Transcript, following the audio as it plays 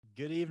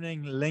Good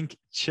evening, Link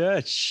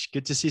Church.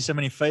 Good to see so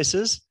many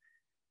faces.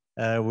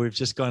 We've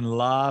just gone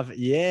live.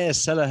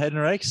 Yes, hello, Hayden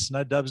Rakes.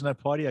 No dubs, no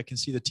party. I can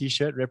see the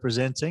t-shirt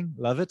representing.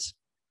 Love it.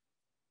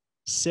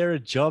 Sarah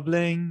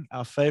Jobling,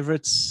 our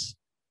favorites.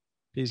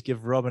 Please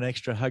give Rob an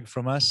extra hug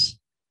from us.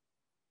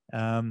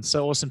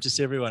 So awesome to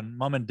see everyone.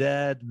 Mom and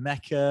Dad,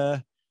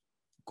 Macca,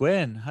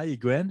 Gwen. How are you,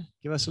 Gwen?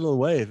 Give us a little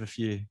wave if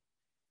you.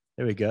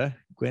 There we go.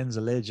 Gwen's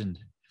a legend.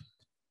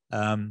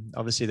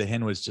 Obviously, the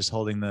hen was just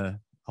holding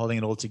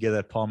it all together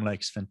at Palm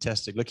Lakes.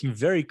 Fantastic. Looking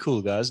very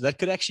cool, guys. That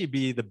could actually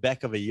be the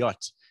back of a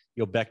yacht,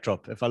 your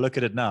backdrop. If I look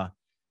at it now,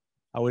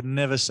 I would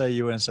never say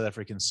you were in South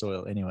African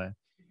soil anyway.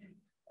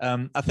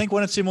 I think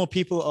one or two more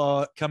people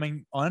are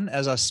coming on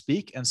as I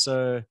speak. And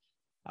so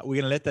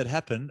we're going to let that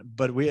happen.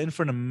 But we're in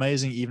for an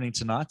amazing evening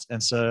tonight.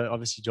 And so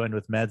obviously joined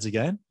with Mads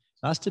again.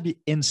 Nice to be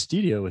in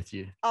studio with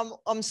you.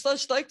 I'm so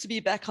stoked to be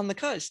back on the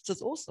coast.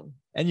 It's awesome.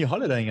 And you're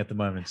holidaying at the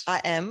moment.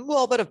 I am.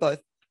 Well, a bit of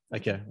both.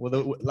 Okay.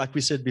 Well, like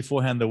we said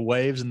beforehand, the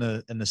waves and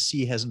the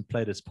sea hasn't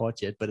played its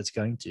part yet, but it's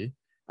going to.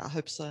 I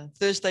hope so.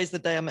 Thursday's the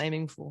day I'm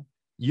aiming for.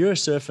 You're a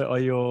surfer. Are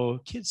your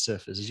kids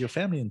surfers? Is your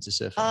family into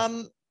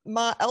surfing?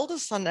 My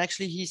eldest son,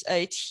 actually, he's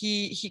 8.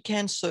 He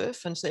can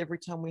surf, and so every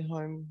time we're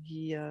home,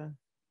 he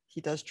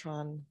does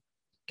try and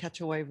catch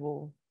a wave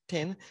or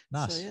 10.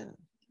 Nice. So, yeah.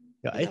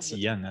 Yeah, 8's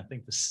young. I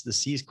think the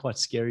sea is quite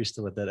scary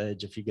still at that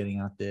age if you're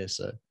getting out there.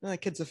 So no,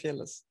 kids are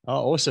fearless.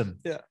 Oh, awesome.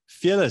 Yeah.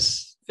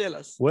 Fearless.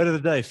 Word of the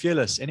day,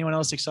 fearless. Anyone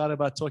else excited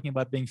about talking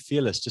about being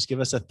fearless? Just give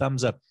us a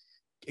thumbs up.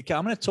 Okay,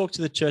 I'm going to talk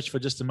to the church for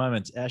just a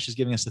moment. Ash is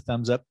giving us a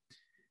thumbs up.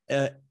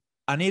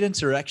 I need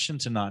interaction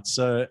tonight.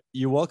 So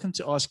you're welcome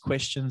to ask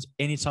questions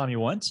anytime you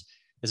want.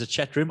 There's a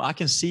chat room. I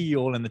can see you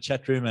all in the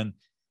chat room. And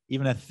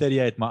even at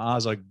 38, my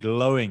eyes are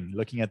glowing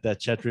looking at that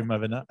chat room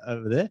over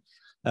there.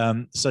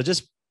 So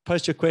just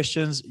post your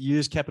questions.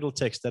 Use capital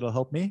text. That'll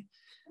help me.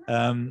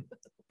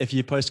 If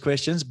you post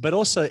questions, but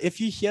also if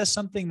you hear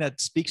something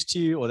that speaks to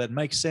you or that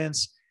makes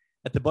sense,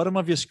 at the bottom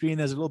of your screen,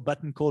 there's a little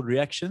button called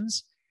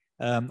reactions.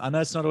 I know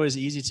it's not always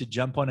easy to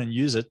jump on and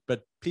use it,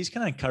 but please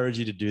can I encourage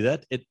you to do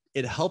that?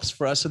 It helps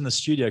for us in the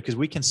studio because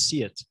we can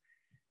see it.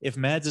 If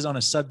Mads is on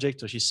a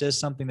subject or she says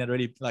something that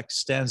really like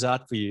stands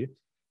out for you,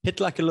 hit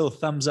like a little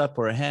thumbs up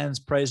or a hands,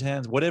 praise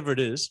hands, whatever it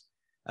is.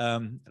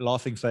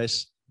 Laughing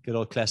face, good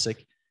old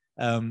classic.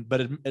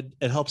 But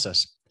it helps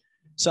us.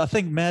 So I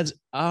think, Mads,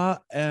 I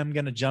am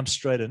going to jump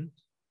straight in.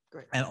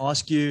 Great. And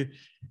ask you,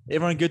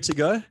 everyone good to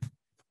go?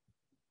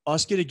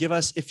 Ask you to give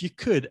us, if you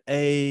could,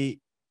 a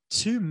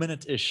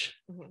 2-minute-ish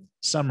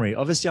summary.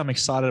 Obviously, I'm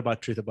excited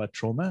about Truth About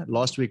Trauma.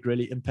 Last week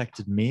really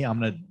impacted me. I'm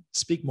going to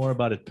speak more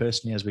about it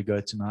personally as we go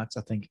tonight.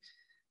 I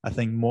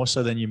think more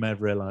so than you may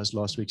have realized,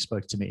 last week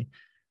spoke to me.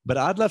 But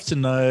I'd love to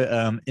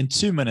know, in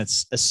 2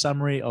 minutes, a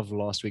summary of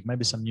last week.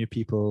 Maybe some new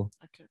people.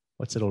 Okay.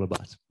 What's it all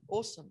about?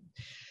 Awesome.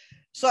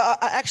 So I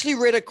actually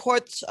read a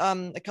quote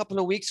a couple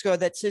of weeks ago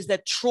that says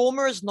that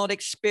trauma is not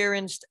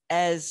experienced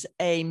as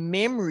a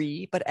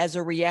memory, but as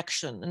a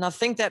reaction. And I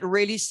think that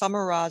really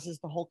summarizes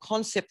the whole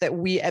concept that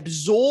we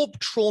absorb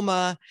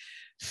trauma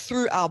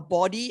through our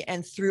body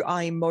and through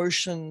our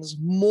emotions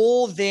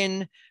more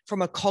than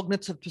from a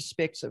cognitive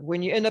perspective.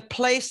 When you're in a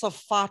place of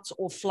fight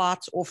or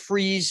flight or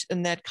freeze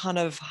in that kind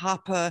of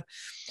hyper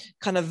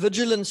kind of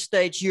vigilant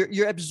state,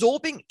 you're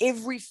absorbing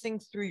everything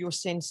through your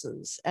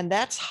senses, and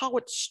that's how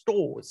it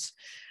stores.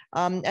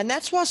 And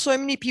that's why so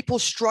many people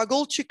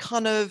struggle to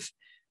kind of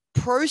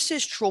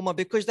process trauma,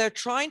 because they're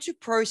trying to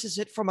process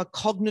it from a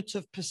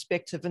cognitive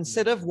perspective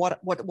instead of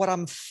what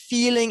I'm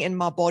feeling in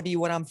my body,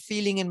 what I'm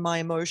feeling in my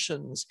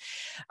emotions.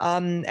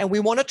 And we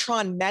want to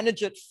try and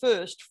manage it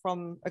first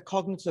from a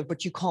cognitive,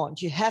 but you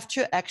can't. You have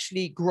to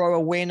actually grow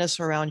awareness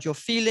around your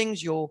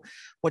feelings,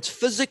 what's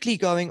physically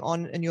going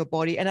on in your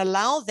body, and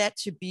allow that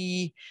to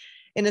be,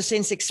 in a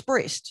sense,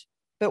 expressed.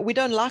 But we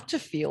don't like to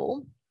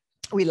feel.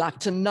 We like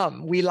to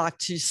numb, we like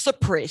to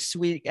suppress,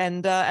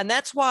 and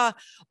that's why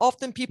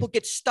often people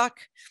get stuck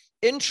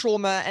in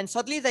trauma, and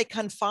suddenly they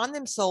can find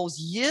themselves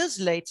years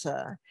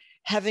later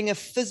having a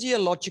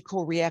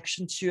physiological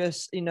reaction to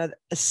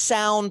a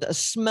sound, a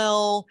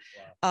smell,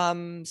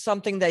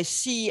 something they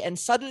see, and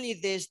suddenly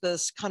there's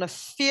this kind of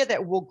fear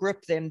that will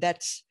grip them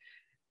that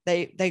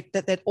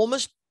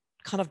almost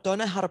kind of don't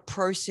know how to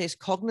process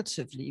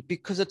cognitively,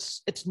 because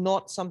it's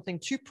not something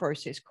to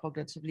process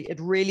cognitively. It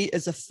really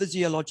is a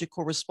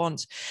physiological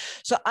response.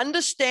 So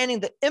understanding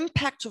the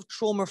impact of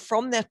trauma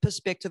from that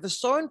perspective is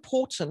so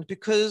important,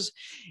 because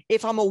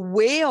if I'm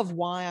aware of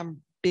why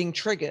I'm being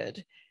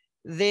triggered,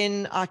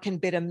 then I can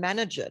better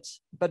manage it.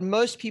 But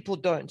most people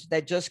don't.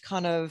 They just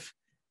kind of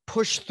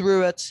push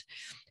through it,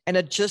 and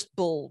it just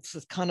builds.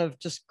 It kind of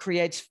just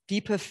creates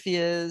deeper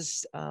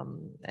fears.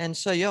 And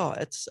so, yeah,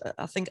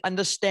 I think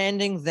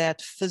understanding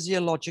that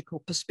physiological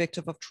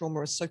perspective of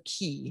trauma is so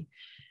key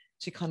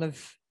to kind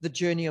of the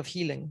journey of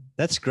healing.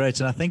 That's great.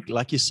 And I think,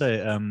 like you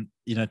say,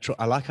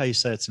 I like how you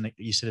say it's an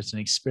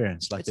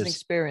experience. Like it's an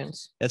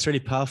experience. That's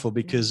really powerful,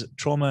 because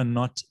trauma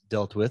not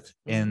dealt with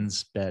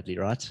ends badly,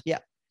 right? Yeah.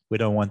 We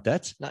don't want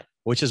that. No.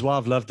 which is why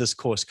I've loved this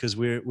course, because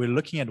we're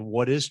looking at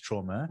what is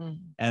trauma.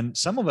 And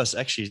some of us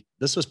actually,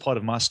 this was part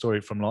of my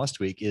story from last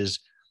week, is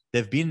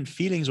there've been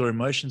feelings or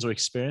emotions or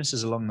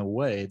experiences along the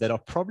way that are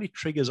probably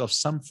triggers of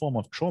some form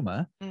of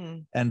trauma,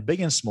 and big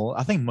and small.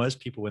 I think most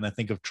people, when they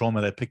think of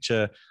trauma, they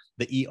picture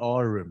the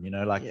ER room,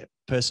 like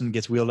person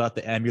gets wheeled out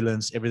the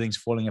ambulance, everything's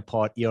falling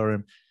apart, ER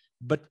room.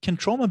 But can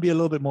trauma be a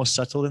little bit more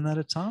subtle than that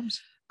at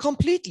times?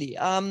 Completely.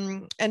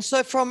 And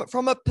so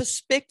from a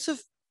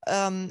perspective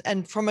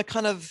and from a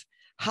kind of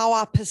how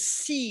I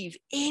perceive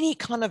any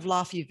kind of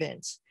life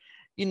events,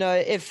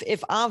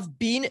 if I've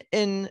been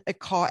in a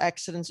car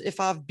accident, if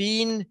I've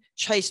been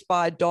chased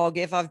by a dog,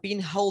 if I've been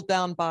held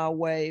down by a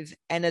wave,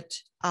 and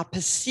I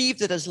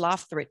perceived it as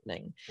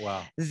life-threatening,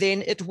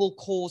 then it will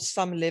cause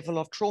some level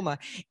of trauma.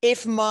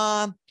 If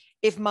my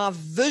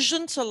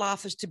vision to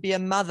life is to be a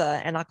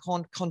mother and I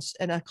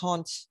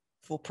can't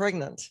fall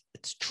pregnant,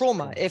 it's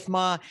trauma. If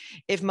my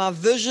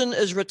vision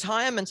is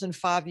retirement in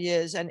 5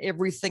 years and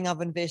everything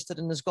I've invested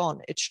in is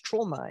gone, it's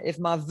trauma. If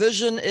my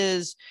vision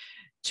is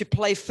to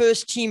play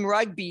first team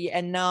rugby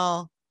and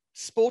now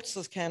sports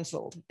is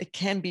cancelled, it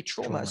can be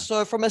trauma.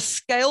 So from a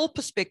scale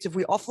perspective,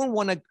 we often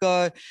want to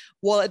go,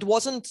 well, it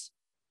wasn't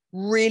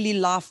really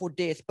life or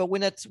death, but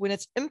when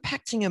it's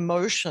impacting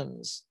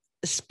emotions,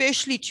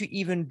 especially to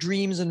even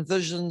dreams and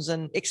visions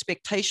and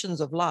expectations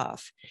of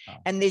life,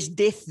 and there's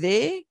death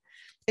there,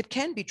 it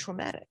can be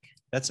traumatic.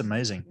 That's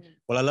amazing.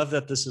 Well, I love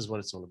that this is what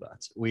it's all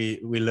about. We're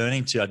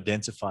learning to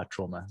identify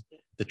trauma,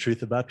 the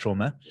truth about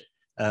trauma,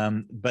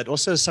 but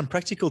also some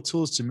practical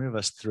tools to move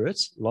us through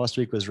it. Last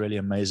week was really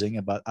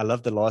amazing. I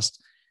love the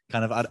last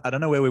kind of, I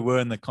don't know where we were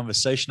in the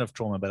conversation of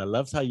trauma, but I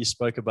loved how you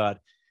spoke about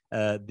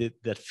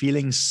that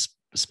feeling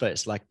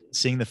space, like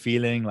seeing the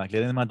feeling, like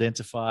letting them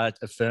identify it,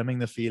 affirming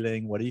the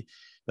feeling.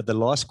 But the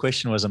last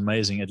question was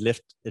amazing. It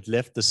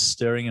left this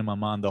stirring in my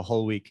mind the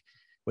whole week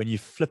when you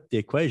flipped the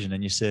equation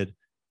and you said,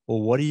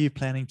 well, what are you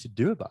planning to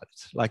do about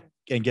it?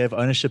 And gave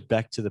ownership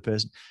back to the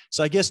person.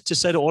 So I guess to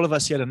say to all of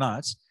us here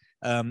tonight,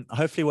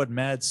 hopefully what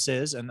Mads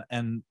says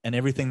and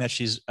everything that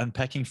she's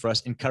unpacking for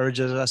us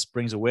encourages us,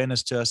 brings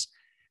awareness to us.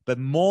 But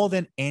more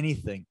than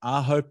anything,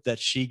 I hope that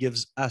she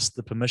gives us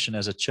the permission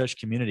as a church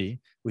community.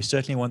 We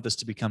certainly want this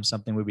to become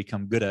something we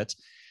become good at,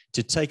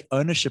 to take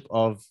ownership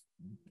of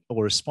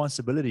or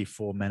responsibility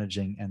for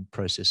managing and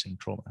processing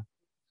trauma.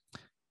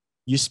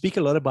 You speak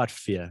a lot about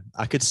fear.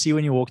 I could see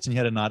when you walked in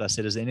here tonight, I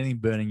said, is there anything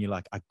burning you?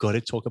 Like, I got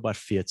to talk about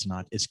fear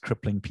tonight. It's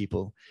crippling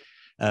people.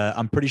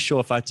 I'm pretty sure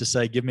if I had to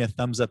say, give me a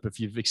thumbs up if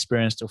you've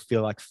experienced or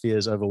feel like fear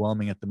is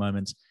overwhelming at the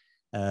moment,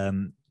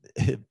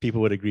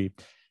 people would agree.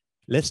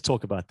 Let's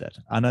talk about that.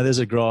 I know there's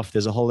a graph,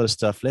 there's a whole lot of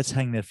stuff. Let's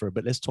hang there for a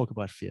bit. Let's talk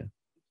about fear.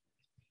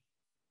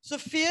 So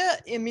fear,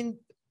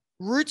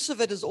 roots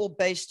of it is all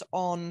based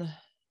on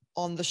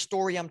the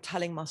story I'm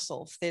telling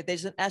myself.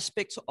 There's an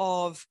aspect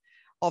of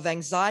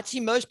anxiety.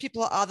 Most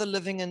people are either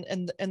living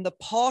in the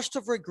past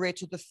of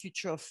regret or the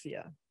future of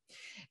fear.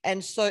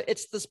 And so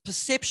it's this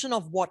perception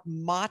of what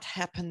might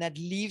happen that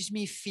leaves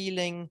me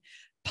feeling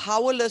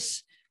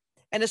powerless.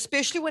 And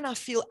especially when I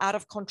feel out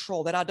of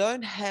control, that I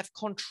don't have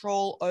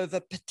control over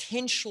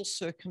potential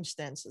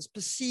circumstances,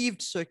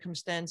 perceived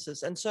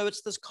circumstances. And so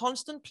it's this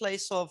constant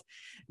place of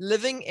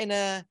living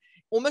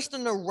almost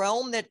in a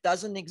realm that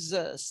doesn't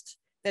exist,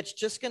 that's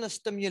just going to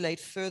stimulate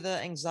further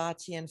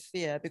anxiety and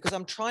fear, because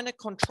I'm trying to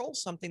control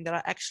something that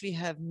I actually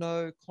have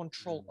no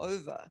control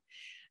over,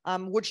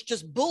 which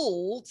just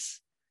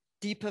builds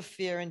deeper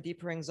fear and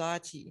deeper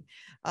anxiety.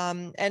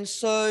 And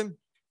so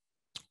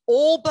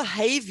all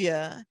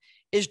behavior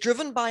is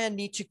driven by a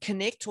need to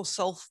connect or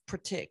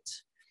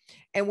self-protect.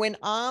 And when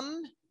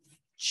I'm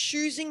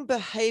choosing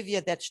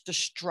behavior that's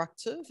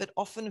destructive, it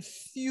often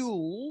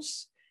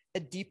fuels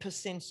a deeper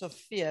sense of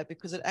fear,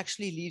 because it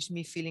actually leaves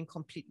me feeling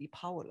completely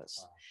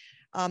powerless.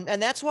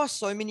 And that's why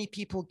so many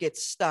people get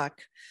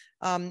stuck.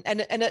 And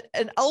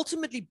it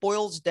ultimately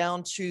boils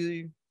down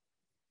to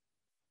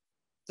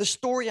the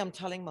story I'm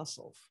telling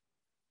myself.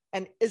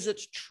 And is it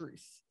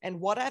truth?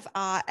 And what have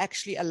I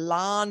actually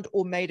aligned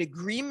or made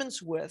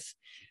agreements with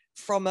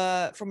from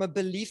a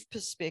belief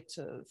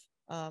perspective?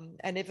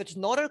 And if it's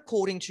not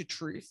according to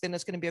truth, then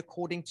it's going to be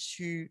according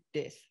to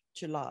death,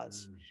 to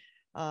lies.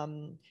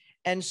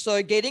 And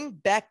so getting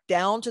back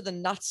down to the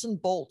nuts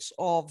and bolts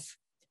of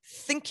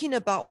thinking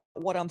about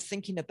what I'm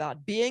thinking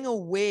about, being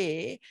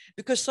aware,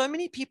 because so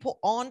many people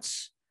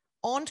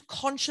aren't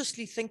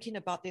consciously thinking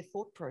about their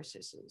thought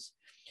processes.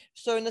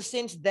 So in a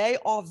sense, they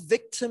are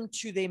victim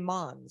to their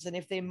minds. And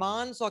if their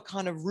minds are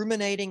kind of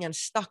ruminating and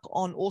stuck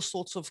on all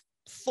sorts of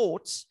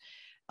thoughts,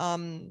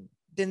 then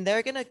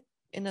they're going to,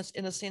 in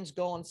a sense,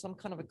 go on some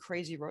kind of a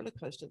crazy roller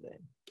coaster there.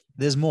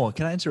 There's more.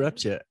 Can I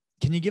interrupt you?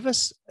 Can you give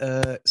us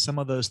some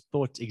of those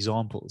thought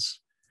examples?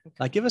 Okay.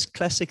 Like, give us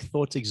classic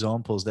thought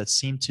examples that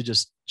seem to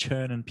just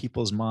churn in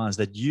people's minds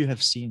that you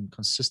have seen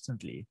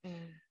consistently.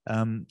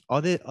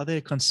 Are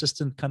there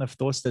consistent kind of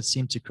thoughts that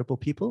seem to cripple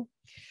people?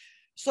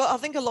 So I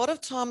think a lot of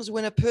times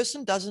when a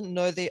person doesn't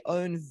know their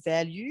own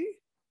value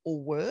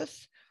or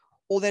worth,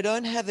 or they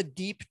don't have a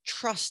deep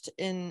trust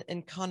in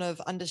kind of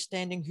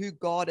understanding who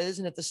God is,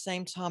 and at the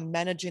same time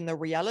managing the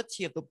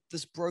reality of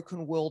this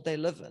broken world they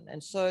live in.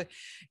 And so,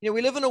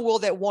 we live in a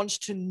world that wants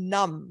to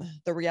numb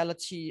the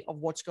reality of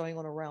what's going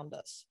on around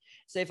us.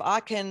 So if I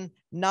can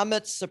numb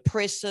it,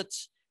 suppress it,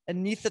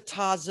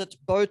 anesthetize it,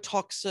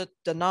 Botox it,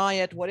 deny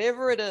it,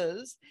 whatever it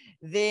is,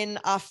 then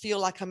I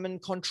feel like I'm in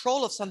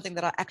control of something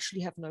that I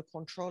actually have no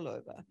control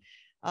over.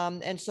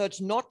 And so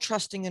it's not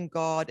trusting in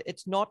God.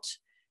 It's not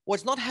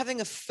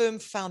having a firm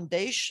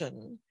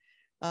foundation.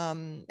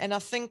 And I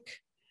think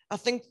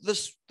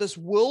this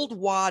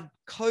worldwide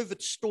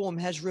COVID storm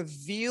has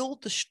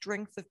revealed the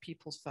strength of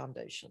people's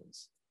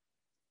foundations.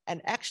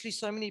 And actually,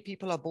 so many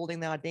people are building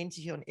their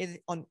identity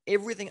on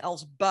everything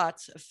else but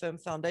a firm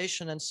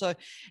foundation. And so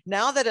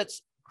now that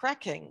it's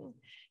cracking,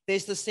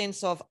 there's the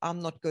sense of,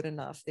 I'm not good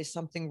enough. There's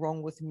something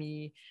wrong with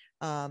me.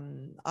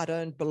 I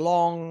don't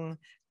belong.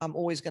 I'm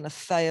always going to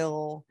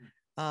fail.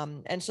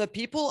 And so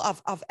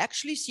I've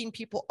actually seen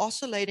people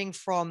oscillating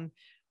from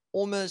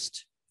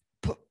almost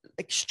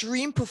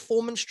extreme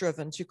performance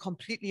driven to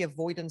completely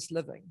avoidance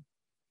living.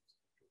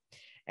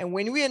 And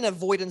when we're in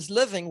avoidance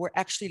living, we're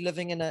actually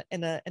living in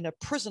a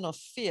prison of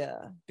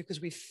fear,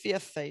 because we fear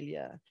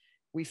failure.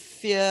 We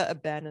fear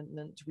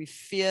abandonment. We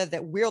fear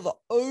that we're the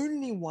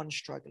only one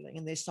struggling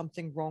and there's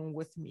something wrong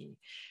with me.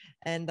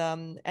 And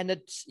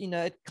it's,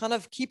 it kind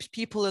of keeps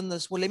people in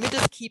this, well, let me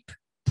just keep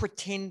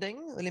pretending,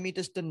 or let me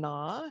just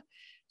deny.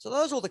 So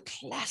those are the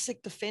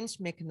classic defense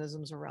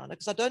mechanisms around it,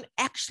 because I don't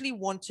actually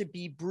want to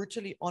be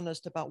brutally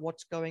honest about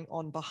what's going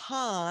on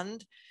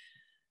behind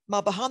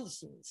the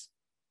scenes.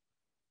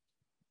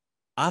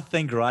 I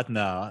think right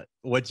now,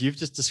 what you've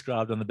just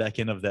described on the back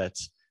end of that,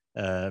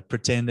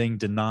 pretending,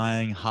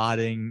 denying,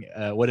 hiding,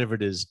 whatever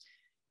it is,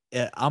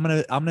 I'm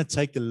gonna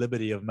take the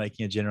liberty of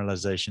making a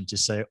generalization to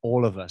say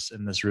all of us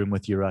in this room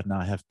with you right now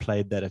have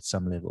played that at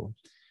some level.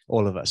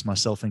 All of us,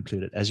 myself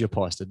included, as your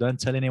pastor. Don't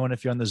tell anyone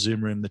if you're in the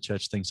Zoom room, the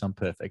church thinks I'm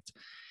perfect.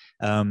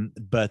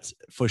 But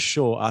for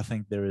sure, I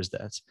think there is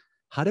that.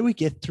 How do we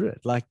get through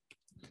it? Like,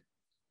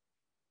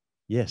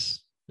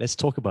 yes. Let's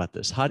talk about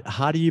this.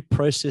 How do you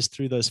process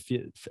through those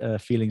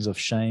feelings of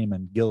shame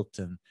and guilt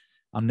and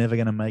I'm never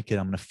going to make it,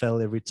 I'm going to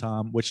fail every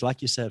time, which,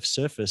 like you say, have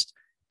surfaced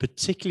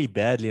particularly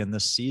badly in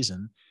this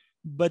season,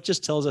 but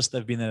just tells us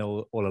they've been there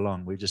all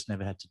along. We've just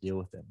never had to deal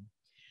with them.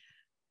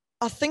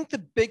 I think the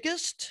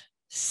biggest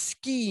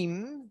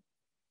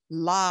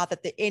lie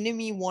that the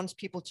enemy wants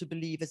people to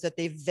believe is that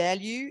their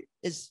value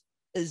is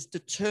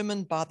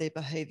determined by their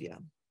behavior.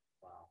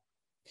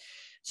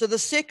 So the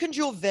second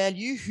your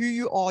value, who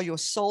you are, your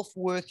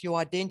self-worth, your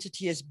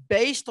identity is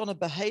based on a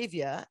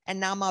behavior, and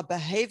now my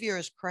behavior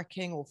is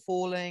cracking or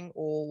falling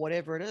or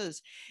whatever it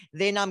is,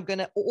 then I'm going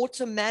to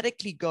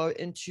automatically go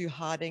into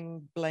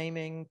hiding,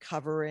 blaming,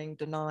 covering,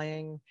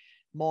 denying,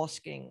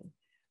 masking.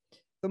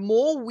 The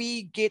more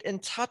we get in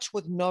touch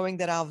with knowing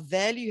that our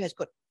value has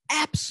got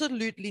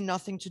absolutely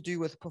nothing to do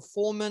with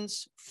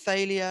performance,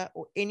 failure,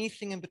 or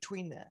anything in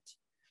between that,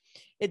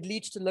 it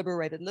leads to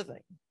liberated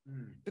living.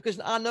 Because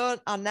I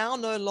now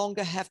no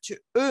longer have to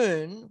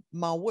earn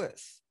my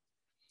worth.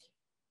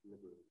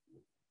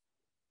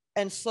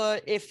 And so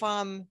if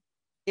I'm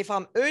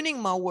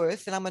earning my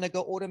worth, then I'm going to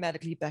go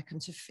automatically back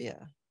into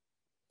fear.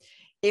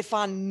 If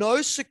I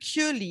know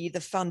securely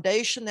the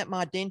foundation that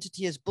my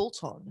identity is built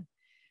on,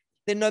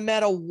 then no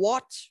matter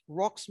what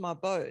rocks my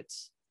boat,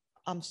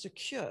 I'm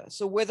secure.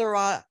 So whether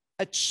I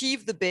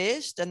achieve the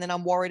best and then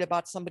I'm worried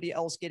about somebody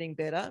else getting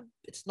better,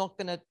 it's not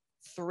going to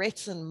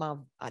threaten my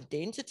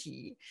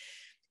identity.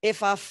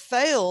 If I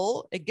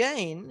fail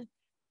again,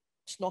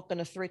 it's not going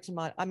to threaten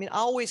I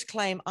always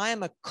claim I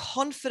am a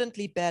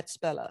confidently bad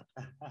speller.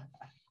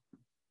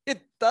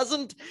 It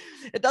doesn't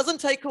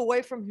take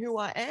away from who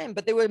I am,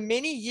 but there were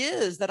many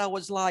years that I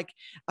was like,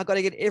 I got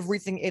to get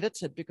everything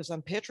edited because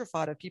I'm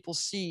petrified of people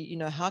see,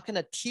 how can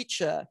a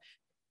teacher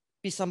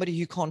be somebody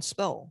who can't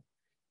spell?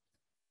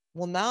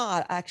 Well, now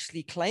I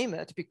actually claim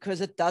it because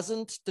it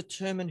doesn't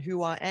determine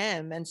who I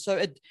am. And so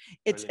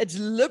it's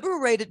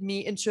liberated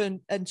me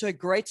into a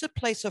greater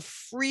place of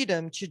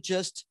freedom to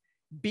just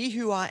be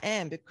who I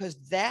am, because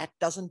that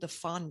doesn't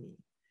define me.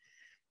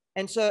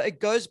 And so it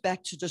goes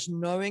back to just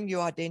knowing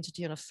your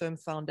identity on a firm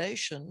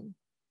foundation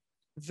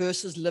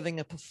versus living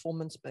a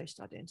performance-based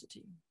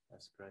identity.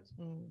 That's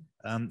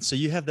great. So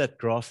you have that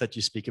graph that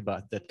you speak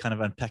about that kind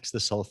of unpacks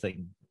this whole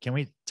thing. Can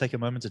we take a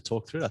moment to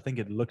talk through it? I think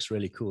it looks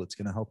really cool. It's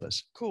going to help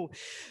us. Cool.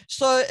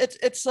 So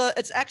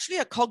it's actually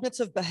a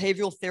cognitive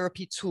behavioral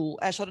therapy tool.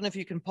 Ash, I don't know if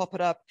you can pop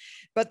it up,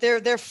 but there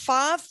are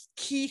 5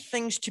 key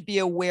things to be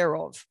aware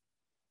of.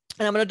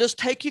 And I'm going to just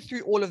take you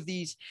through all of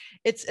these.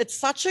 It's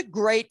such a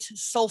great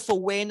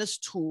self-awareness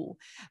tool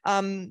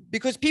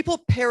because people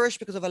perish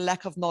because of a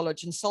lack of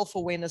knowledge, and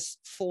self-awareness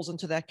falls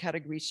into that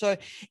category. So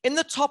in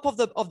the top of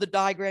the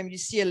diagram, you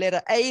see a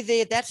letter A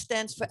there. That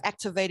stands for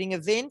activating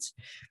event.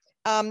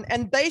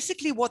 And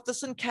basically what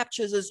this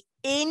encaptures is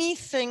any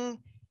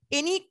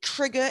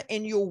trigger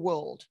in your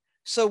world,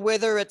 So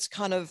whether it's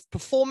kind of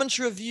performance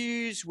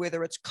reviews,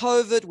 whether it's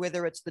COVID,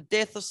 whether it's the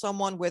death of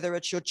someone, whether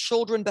it's your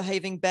children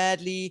behaving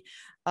badly,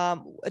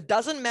 it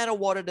doesn't matter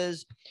what it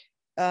is.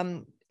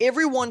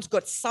 Everyone's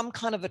got some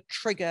kind of a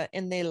trigger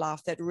in their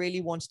life that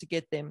really wants to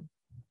get them.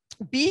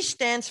 B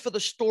stands for the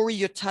story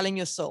you're telling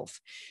yourself.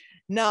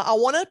 Now, I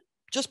want to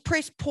just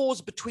press pause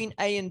between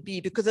A and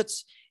B because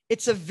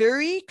it's a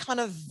very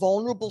kind of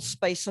vulnerable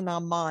space in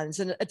our minds.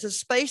 And it's a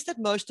space that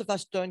most of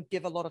us don't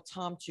give a lot of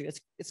time to.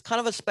 It's kind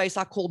of a space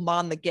I call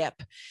mind the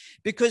gap,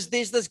 because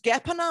there's this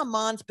gap in our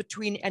minds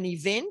between an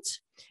event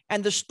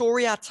and the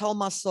story I tell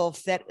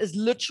myself that is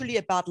literally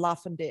about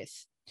life and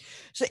death.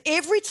 So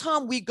every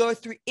time we go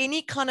through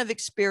any kind of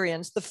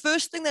experience, the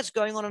first thing that's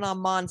going on in our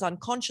minds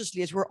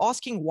unconsciously is we're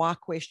asking why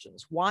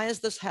questions. Why is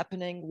this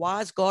happening?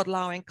 Why is God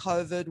allowing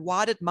COVID?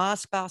 Why did my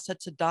spouse have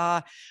to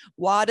die?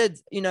 Why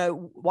did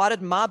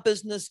my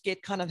business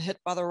get kind of hit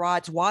by the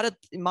riots? Why did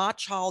my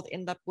child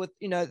end up with,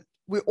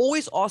 we're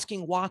always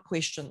asking why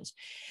questions.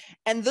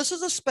 And this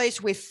is a space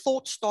where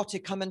thoughts start to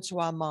come into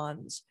our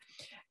minds.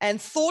 And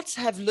thoughts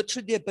have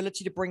literally the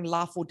ability to bring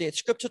life or death.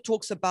 Scripture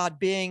talks about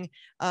being,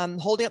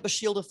 holding up a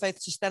shield of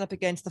faith to stand up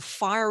against the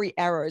fiery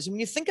arrows. And when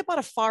you think about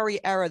a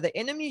fiery arrow, the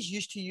enemies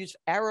used to use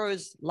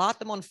arrows, light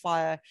them on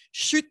fire,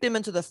 shoot them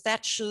into the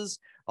thatches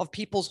of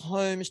people's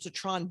homes to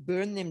try and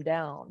burn them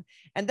down.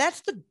 And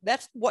that's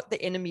what the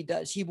enemy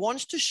does. He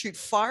wants to shoot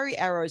fiery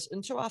arrows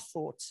into our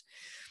thoughts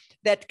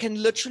that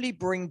can literally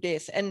bring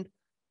death. And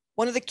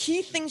one of the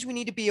key things we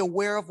need to be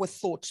aware of with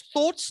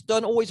thoughts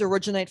don't always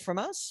originate from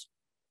us.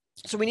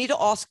 So we need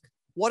to ask,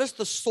 what is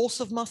the source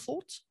of my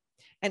thought?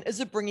 And is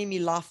it bringing me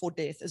life or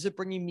death? Is it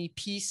bringing me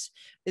peace?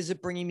 Is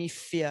it bringing me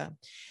fear?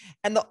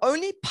 And the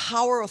only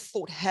power a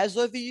thought has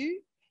over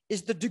you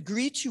is the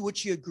degree to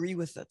which you agree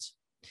with it.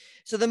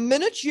 So the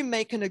minute you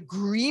make an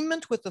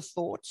agreement with the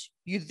thought,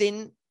 you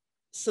then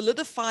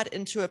solidify it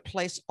into a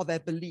place of a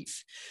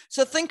belief.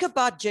 So think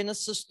about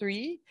Genesis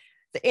 3.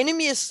 The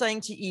enemy is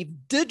saying to Eve,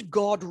 did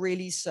God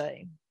really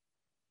say?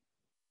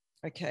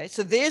 Okay,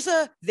 so there's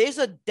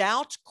a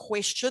doubt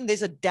question,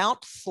 there's a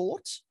doubt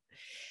thought.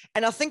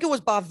 And I think it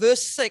was by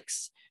verse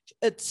 6,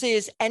 it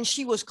says, and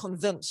she was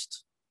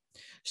convinced.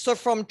 So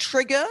from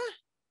trigger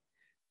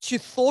to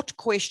thought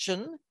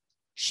question,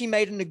 she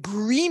made an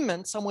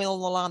agreement somewhere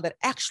along the line that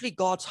actually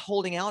God's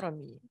holding out on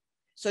me.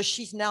 So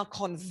she's now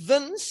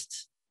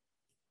convinced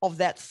of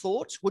that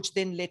thought, which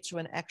then led to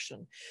an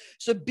action.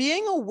 So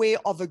being aware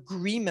of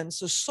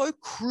agreements is so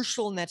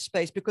crucial in that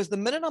space, because the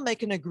minute I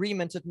make an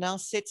agreement, it now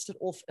sets it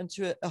off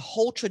into a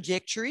whole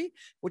trajectory,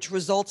 which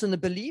results in the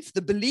belief.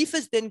 The belief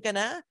is then going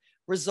to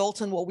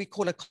result in what we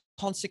call a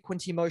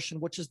consequent emotion,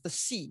 which is the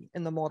C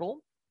in the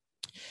model.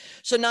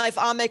 So now if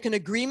I make an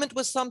agreement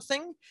with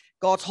something,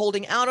 God's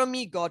holding out on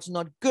me, God's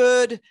not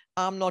good,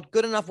 I'm not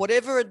good enough,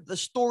 whatever the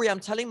story I'm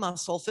telling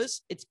myself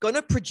is, it's going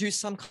to produce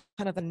some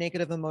kind of a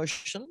negative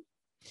emotion,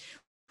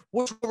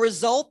 which will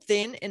result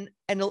then in,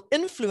 and it'll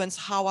influence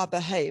how I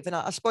behave. And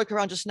I spoke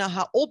around just now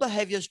how all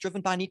behavior is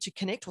driven by need to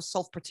connect or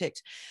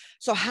self-protect.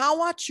 So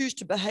how I choose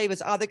to behave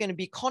is either going to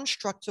be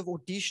constructive or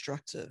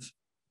destructive.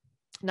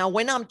 Now,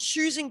 when I'm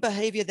choosing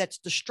behavior that's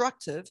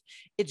destructive,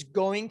 it's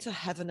going to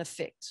have an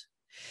effect.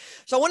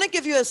 So I want to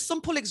give you a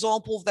simple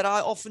example that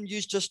I often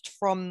use just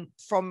from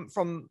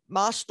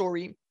my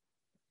story.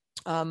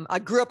 I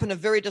grew up in a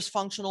very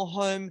dysfunctional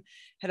home,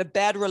 had a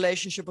bad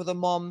relationship with a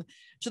mom,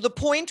 to the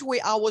point where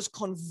I was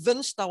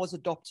convinced I was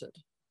adopted.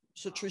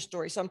 It's a true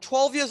story. So I'm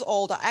 12 years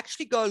old. I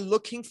actually go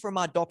looking for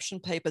my adoption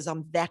papers.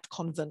 I'm that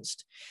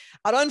convinced.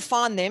 I don't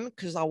find them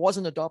because I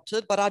wasn't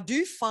adopted, but I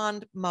do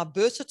find my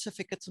birth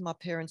certificate and my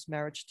parents'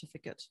 marriage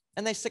certificate,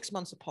 and they're 6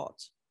 months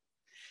apart.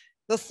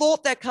 The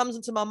thought that comes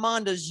into my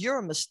mind is, you're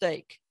a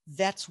mistake.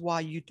 That's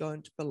why you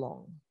don't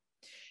belong.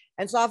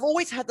 And so I've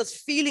always had this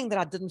feeling that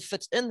I didn't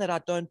fit in, that I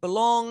don't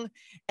belong.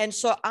 And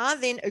so I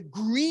then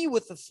agree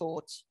with the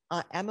thought,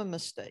 I am a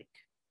mistake,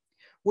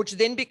 which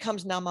then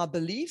becomes now my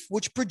belief,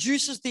 which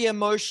produces the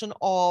emotion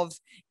of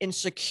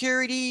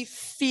insecurity,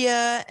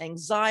 fear,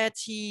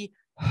 anxiety,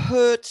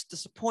 hurt,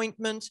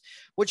 disappointment,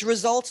 which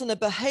results in a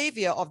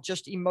behavior of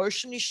just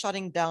emotionally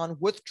shutting down,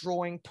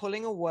 withdrawing,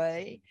 pulling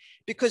away,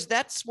 because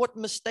that's what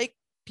mistake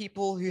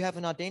people who have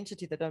an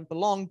identity that don't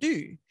belong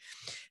do.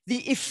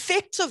 The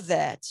effect of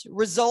that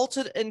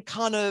resulted in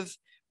kind of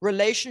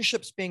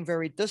relationships being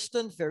very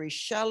distant, very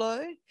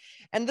shallow.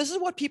 And this is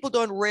what people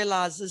don't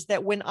realize, is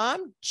that when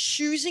I'm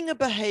choosing a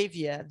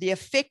behavior, the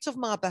effect of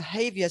my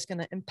behavior is going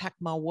to impact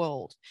my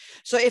world.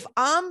 So if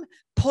I'm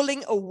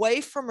pulling away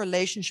from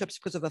relationships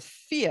because of a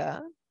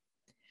fear,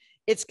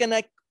 it's going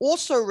to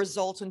also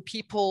result in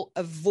people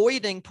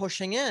avoiding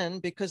pushing in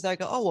because they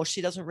go, oh, well,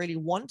 she doesn't really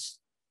want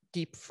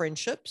deep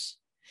friendships.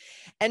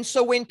 And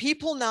so when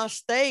people now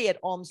stay at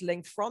arm's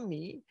length from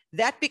me,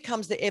 that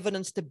becomes the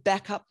evidence to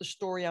back up the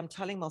story I'm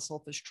telling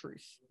myself as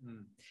truth.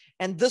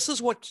 And this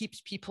is what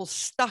keeps people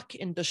stuck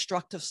in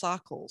destructive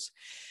cycles.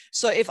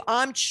 So if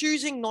I'm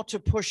choosing not to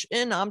push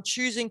in, I'm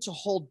choosing to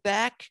hold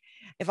back,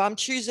 if I'm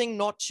choosing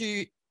not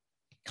to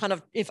kind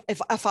of if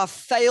I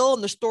fail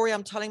and the story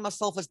I'm telling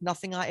myself is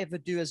nothing I ever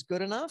do is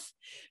good enough.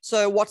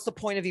 So what's the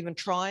point of even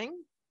trying?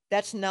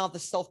 That's now the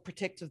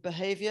self-protective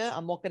behavior.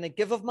 I'm not going to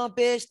give of my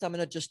best. I'm going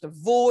to just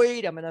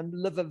avoid. I'm going to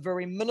live a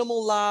very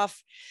minimal life.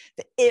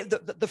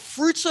 The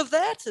fruits of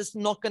that is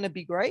not going to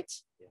be great,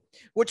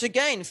 which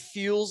again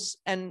fuels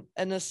and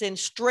in a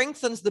sense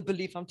strengthens the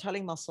belief I'm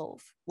telling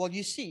myself. Well,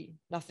 you see,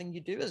 nothing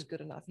you do is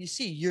good enough. You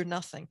see, you're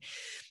nothing.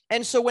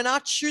 And so when I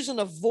choose an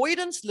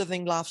avoidance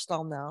living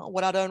lifestyle now,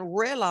 what I don't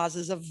realize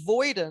is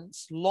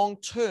avoidance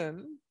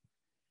long-term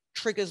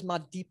triggers my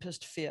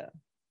deepest fear,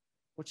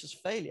 which is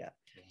failure.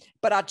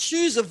 But I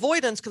choose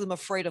avoidance because I'm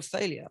afraid of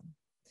failure.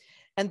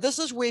 And this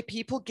is where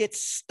people get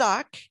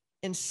stuck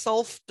in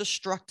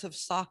self-destructive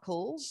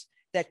cycles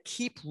that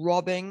keep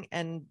robbing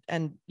and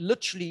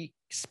literally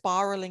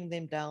spiraling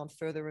them down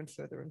further and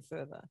further and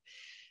further.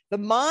 The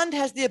mind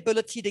has the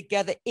ability to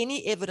gather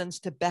any evidence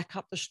to back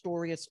up the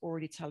story it's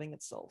already telling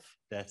itself.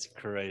 That's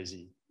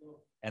crazy.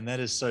 And that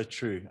is so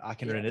true. I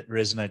can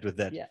resonate with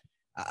that. Yeah.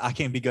 I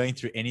can be going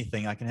through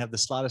anything. I can have the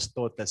slightest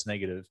thought that's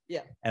negative.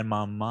 Yeah. And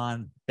my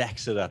mind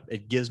backs it up.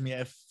 It gives me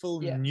a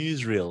full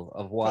newsreel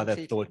of why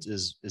that thought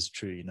is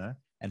true, you know?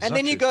 And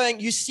then you're going,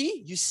 you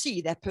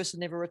see, that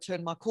person never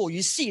returned my call.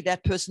 You see,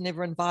 that person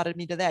never invited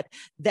me to that.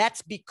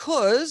 That's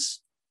because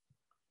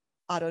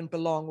I don't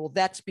belong, or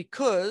that's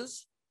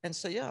because, and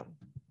so,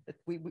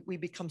 we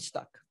become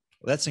stuck.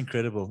 Well, that's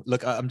incredible.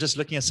 Look, I'm just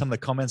looking at some of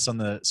the comments on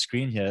the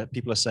screen here.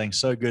 People are saying,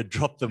 so good,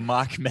 drop the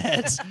mic,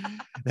 Mads.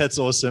 That's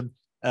awesome.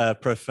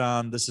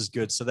 Profound. This is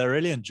good. So they're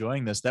really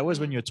enjoying this. That was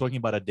when you were talking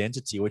about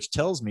identity, which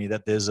tells me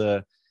that there's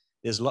a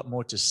lot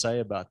more to say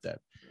about that.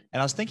 And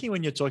I was thinking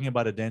when you're talking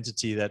about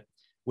identity that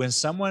when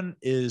someone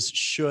is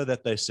sure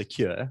that they're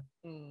secure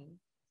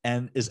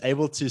and is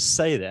able to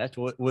say that,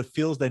 or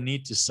feels they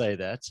need to say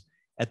that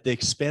at the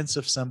expense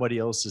of somebody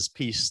else's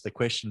peace, the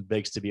question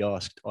begs to be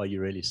asked, are you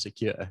really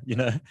secure? You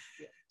know?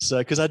 Yeah. So,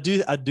 because I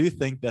do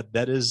think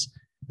that is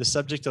the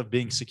subject of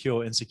being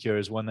secure or insecure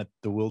is one that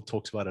the world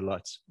talks about a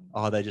lot.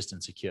 Are they just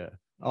insecure?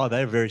 Oh,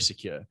 they're very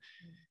secure.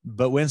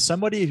 But when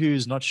somebody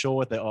who's not sure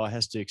what they are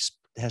has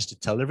to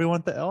tell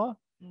everyone they are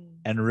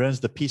and ruins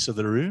the peace of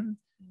the room.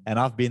 And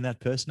I've been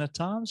that person at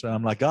times where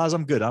I'm like, guys,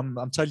 I'm good. I'm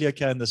totally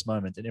okay in this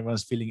moment. And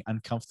everyone's feeling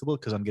uncomfortable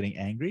because I'm getting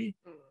angry.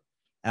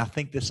 And I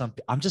think there's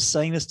I'm just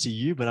saying this to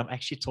you, but I'm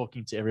actually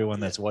talking to everyone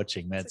that's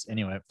watching, Mads.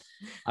 Anyway,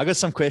 I got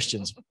some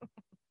questions.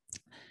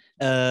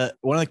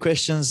 One of the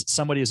questions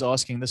somebody is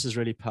asking, this is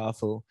really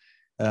powerful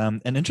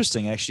and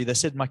interesting, actually. They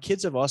said, my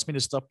kids have asked me to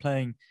stop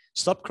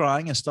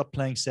crying and stop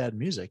playing sad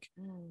music.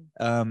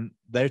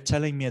 They're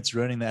telling me it's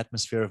ruining the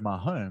atmosphere of my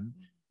home,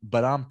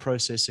 but I'm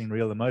processing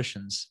real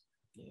emotions.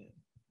 Yeah.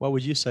 What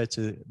would you say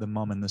to the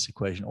mom in this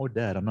equation, or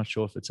dad? I'm not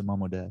sure if it's a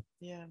mom or dad.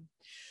 Yeah.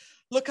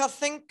 Look, I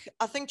think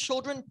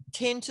children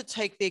tend to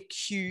take their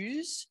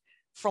cues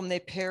from their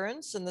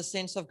parents in the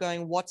sense of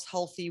going, what's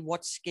healthy,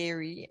 what's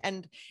scary.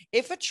 And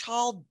if a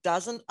child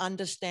doesn't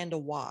understand a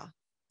why,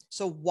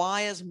 so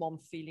why is mom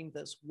feeling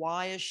this?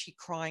 Why is she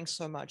crying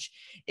so much?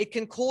 It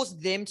can cause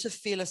them to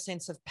feel a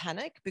sense of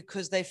panic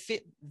because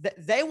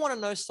they want to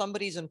know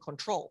somebody's in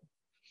control.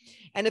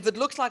 And if it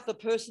looks like the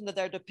person that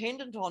they're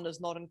dependent on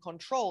is not in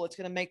control, it's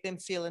going to make them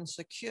feel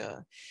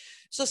insecure.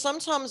 So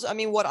sometimes, I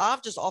mean, what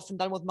I've just often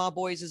done with my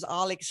boys is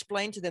I'll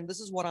explain to them, this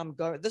is what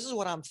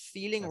I'm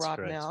feeling right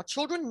now.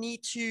 Children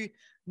need to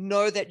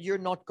know that you're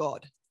not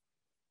God.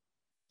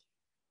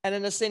 And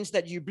in a sense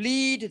that you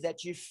bleed,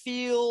 that you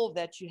feel,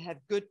 that you have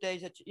good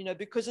days, that, you know,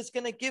 because it's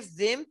going to give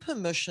them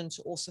permission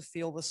to also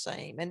feel the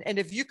same. And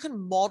if you can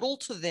model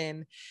to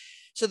them,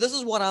 so this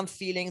is what I'm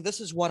feeling, this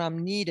is what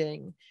I'm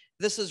needing,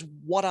 this is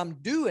what I'm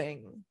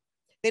doing,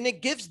 then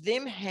it gives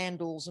them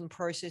handles and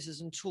processes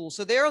and tools.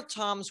 So there are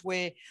times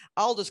where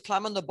I'll just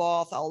climb in the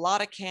bath, I'll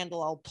light a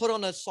candle, I'll put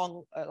on a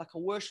song, like a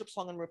worship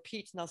song, and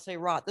repeat. And I'll say,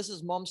 right, this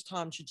is mom's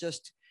time to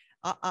just,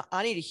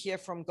 I need to hear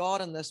from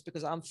God in this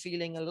because I'm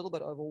feeling a little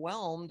bit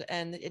overwhelmed,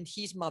 and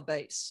he's my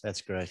base.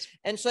 That's great.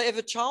 And so if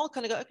a child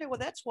kind of go, okay, well,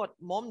 that's what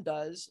mom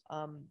does,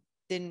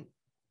 then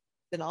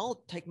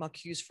I'll take my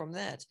cues from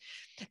that.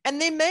 And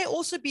there may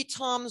also be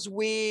times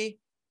where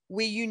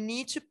you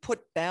need to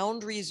put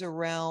boundaries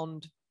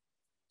around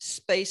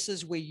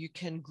spaces where you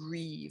can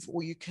grieve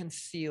or you can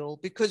feel,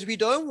 because we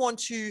don't want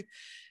to, you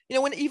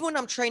know, even when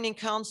I'm training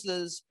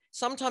counselors,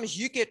 sometimes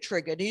you get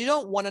triggered and you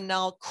don't want to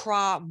now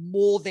cry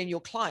more than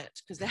your client,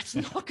 because that's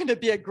not going to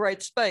be a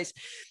great space.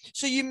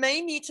 So you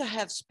may need to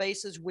have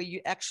spaces where you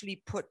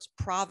actually put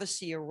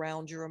privacy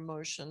around your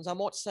emotions. I'm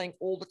not saying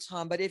all the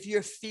time, but if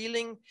you're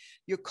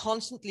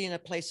constantly in a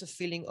place of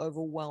feeling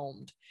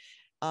overwhelmed,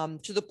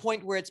 to the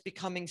point where it's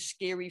becoming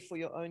scary for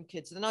your own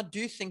kids, then I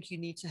do think you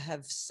need to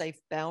have safe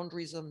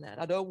boundaries on that.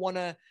 I don't want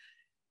to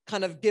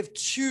kind of give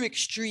too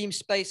extreme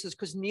spaces,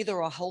 because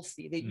neither are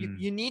healthy.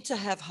 You need to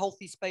have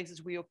healthy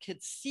spaces where your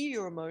kids see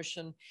your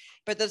emotion,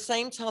 but at the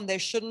same time, they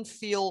shouldn't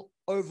feel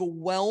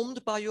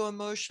overwhelmed by your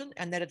emotion,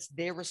 and that it's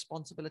their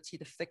responsibility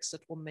to fix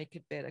it or make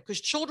it better. Because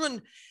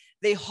children,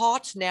 their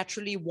hearts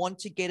naturally want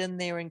to get in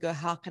there and go,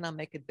 how can I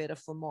make it better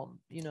for mom?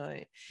 You know?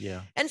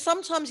 Yeah. And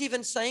sometimes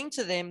even saying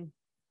to them,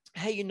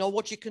 hey, you know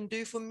what you can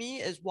do for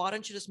me is, why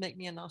don't you just make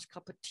me a nice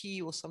cup of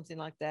tea or something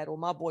like that? Or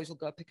my boys will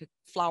go pick a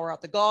flower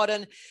out the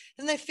garden.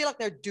 Then they feel like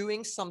they're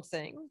doing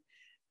something,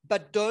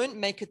 but don't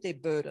make it their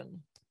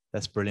burden.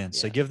 That's brilliant.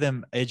 So give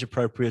them age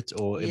appropriate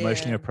or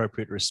emotionally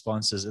appropriate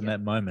responses in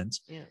that moment,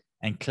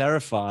 and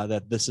clarify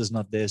that this is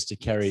not theirs to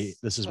carry.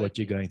 This is what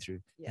you're going through.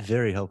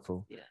 Very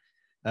helpful.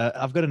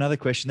 I've got another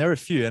question. There are a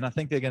few, and I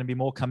think there are going to be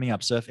more coming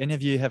up. So if any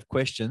of you have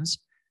questions,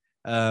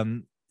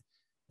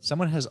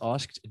 someone has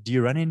asked, do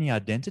you run any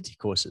identity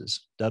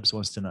courses? Dubs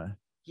wants to know.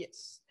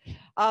 Yes.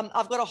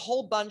 I've got a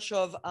whole bunch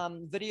of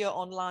video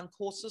online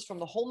courses from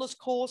the Wholeness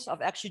course.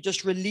 I've actually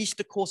just released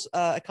a course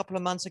a couple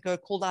of months ago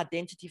called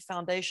Identity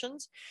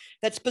Foundations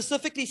that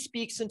specifically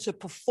speaks into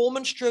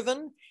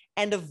performance-driven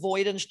and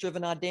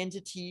avoidance-driven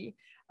identity.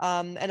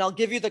 And I'll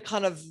give you the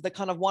kind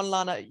of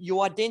one-liner.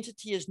 Your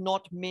identity is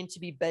not meant to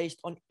be based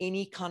on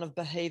any kind of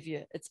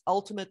behavior. It's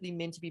ultimately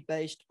meant to be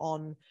based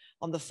on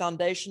the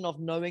foundation of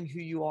knowing who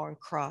you are in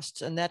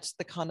Christ. And that's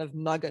the kind of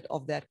nugget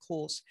of that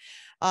course.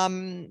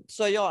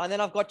 So yeah, and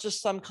then I've got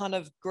just some kind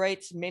of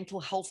great mental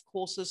health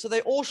courses. So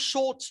they're all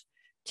short,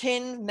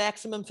 10,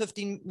 maximum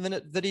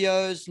 15-minute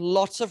videos,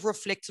 lots of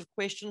reflective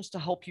questions to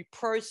help you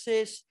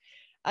process.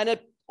 And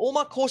all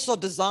my courses are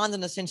designed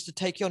in a sense to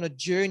take you on a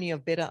journey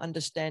of better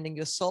understanding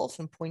yourself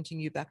and pointing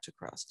you back to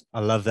Christ. I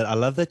love that. I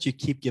love that you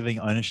keep giving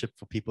ownership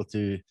for people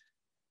to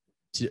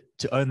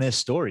own their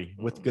story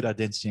with good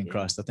identity in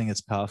Christ. I think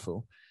it's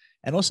powerful.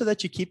 And also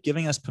that you keep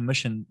giving us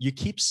permission. You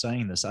keep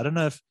saying this. I don't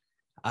know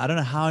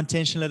how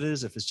intentional it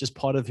is, if it's just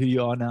part of who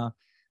you are now,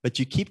 but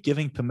you keep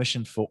giving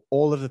permission for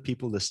all of the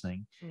people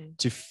listening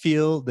to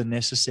feel the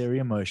necessary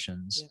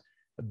emotions,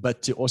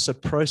 but to also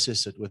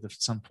process it with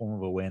some form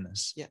of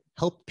awareness.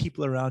 Help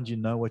people around you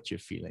know what you're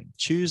feeling.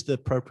 Choose the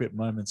appropriate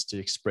moments to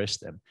express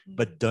them,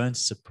 but don't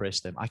suppress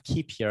them. I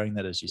keep hearing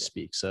that as you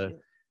speak. So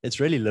it's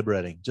really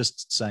liberating.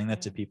 Just saying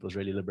that to people is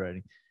really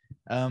liberating.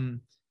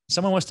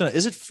 Someone wants to know,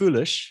 is it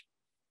foolish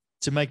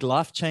to make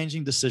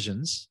life-changing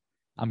decisions?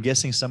 I'm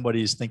guessing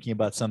somebody is thinking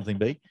about something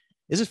big.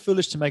 Is it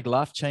foolish to make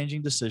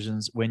life-changing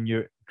decisions when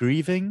you're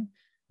grieving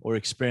or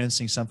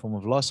experiencing some form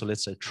of loss, or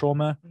let's say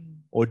trauma?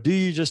 Or do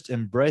you just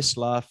embrace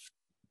life,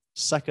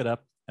 suck it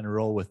up, and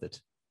roll with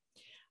it?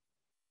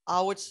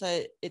 I would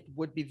say it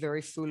would be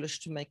very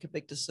foolish to make a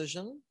big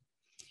decision,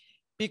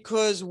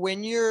 because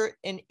when you're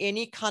in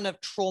any kind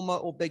of trauma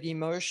or big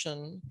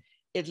emotion,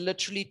 it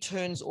literally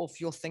turns off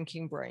your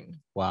thinking brain.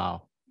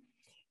 Wow.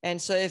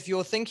 And so if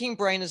your thinking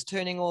brain is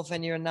turning off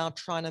and you're now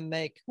trying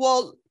to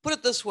well, put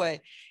it this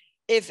way.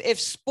 If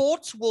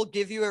sports will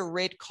give you a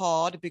red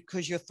card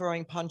because you're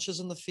throwing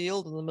punches in the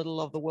field in the middle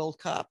of the World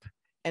Cup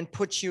and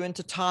put you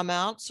into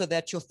timeout so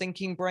that your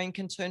thinking brain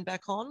can turn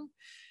back on,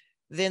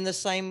 then the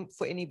same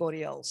for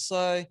anybody else.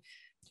 So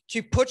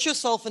to put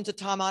yourself into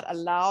timeout,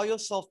 allow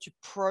yourself to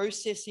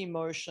process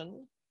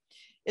emotion.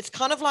 It's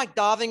kind of like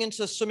diving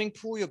into a swimming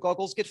pool. Your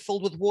goggles get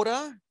filled with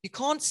water. You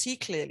can't see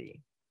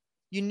clearly.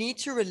 You need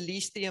to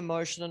release the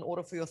emotion in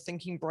order for your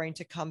thinking brain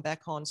to come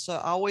back on. So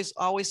I always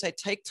say,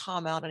 take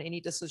time out in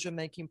any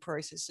decision-making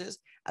processes.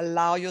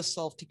 Allow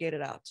yourself to get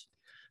it out.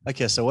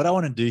 Okay, so what I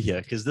want to do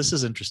here, because this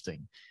is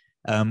interesting.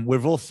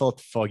 We've all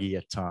felt foggy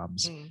at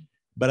times.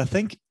 But I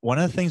think one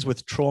of the things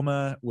with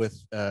trauma, with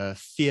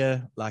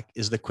fear,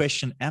 is the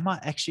question, am I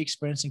actually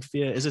experiencing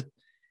fear? Is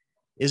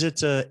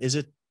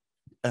it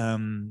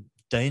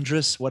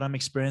dangerous, what I'm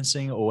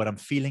experiencing or what I'm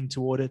feeling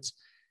toward it?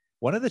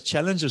 One of the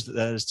challenges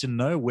is to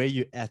know where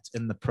you're at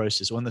in the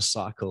process or in the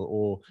cycle,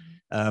 or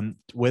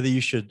whether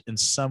you should in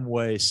some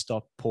way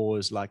stop,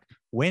 pause. Like,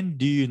 when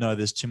do you know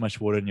there's too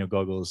much water in your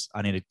goggles?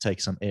 I need to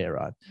take some air,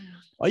 right?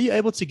 Are you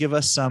able to give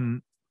us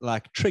some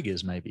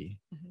triggers maybe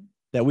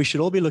that we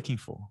should all be looking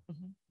for,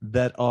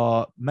 that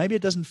are, maybe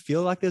it doesn't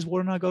feel like there's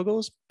water in our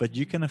goggles, but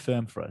you can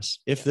affirm for us,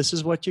 if this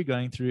is what you're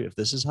going through, if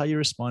this is how you're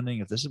responding,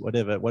 if this is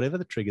whatever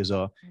the triggers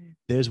are,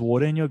 there's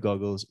water in your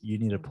goggles, you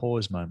need a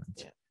pause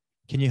moment.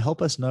 Can you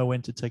help us know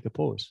when to take a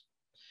pause?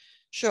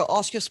 Sure.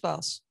 Ask your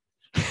spouse.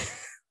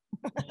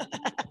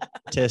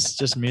 Tess,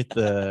 just mute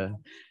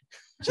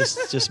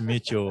just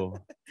mute your.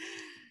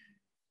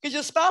 Because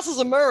your spouse is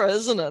a mirror,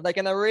 isn't it?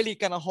 They're really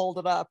going to hold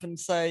it up and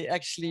say,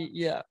 actually,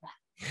 yeah.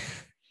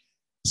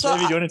 So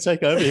maybe you want to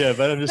take over here,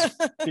 but I'm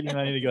just feeling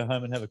I need to go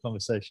home and have a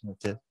conversation with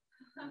Tess.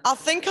 I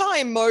think our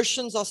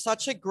emotions are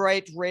such a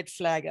great red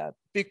flagger,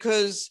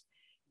 because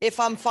if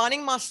I'm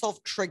finding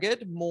myself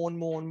triggered more and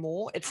more and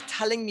more, it's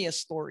telling me a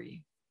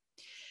story.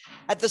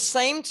 At the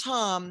same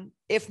time,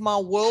 if my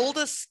world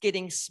is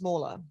getting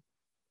smaller,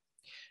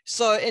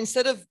 so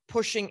instead of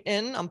pushing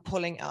in, I'm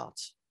pulling out.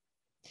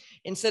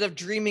 Instead of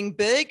dreaming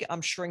big,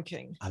 I'm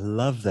shrinking. I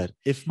love that.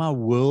 If my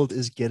world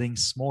is getting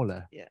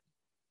smaller. Yeah.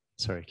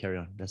 Sorry, carry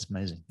on. That's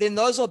amazing. Then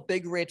those are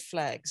big red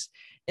flags,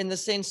 in the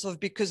sense of,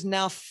 because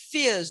now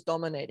fear is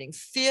dominating.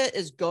 Fear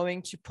is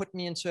going to put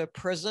me into a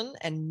prison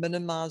and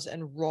minimize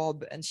and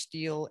rob and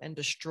steal and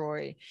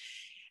destroy.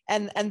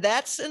 And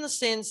that's, in a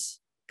sense,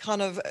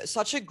 kind of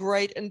such a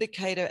great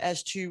indicator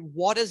as to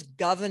what is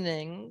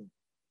governing,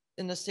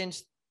 in a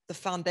sense, the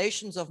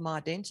foundations of my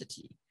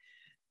identity.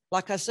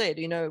 Like I said,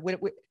 you know,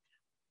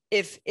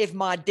 if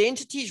my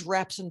identity is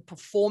wrapped in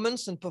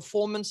performance, and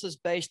performance is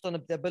based on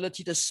the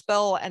ability to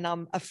spell, and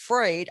I'm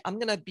afraid, I'm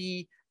going to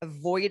be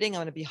avoiding, I'm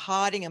going to be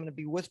hiding, I'm going to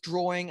be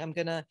withdrawing.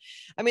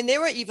 I mean,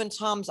 there were even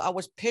times I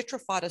was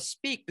petrified to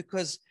speak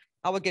because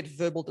I would get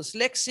verbal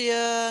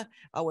dyslexia.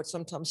 I would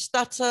sometimes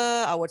stutter.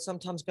 I would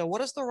sometimes go,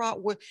 what is the right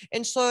word?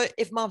 And so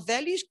if my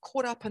values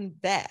caught up in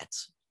that,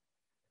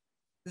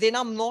 then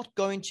I'm not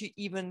going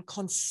to even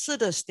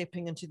consider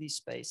stepping into these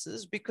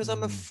spaces because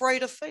I'm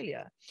afraid of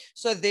failure.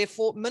 So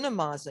therefore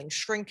minimizing,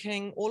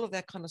 shrinking, all of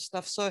that kind of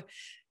stuff. So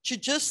to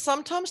just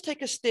sometimes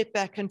take a step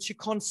back and to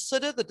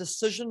consider the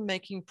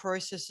decision-making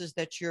processes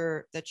that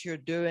you're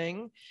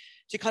doing,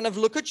 to kind of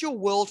look at your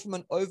world from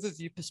an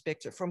overview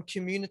perspective, from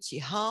community.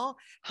 How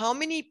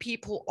many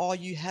people are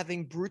you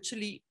having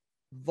brutally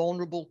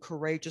vulnerable,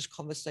 courageous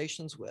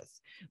conversations with,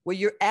 where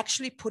you're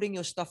actually putting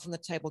your stuff on the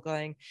table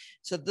going,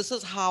 so this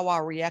is how I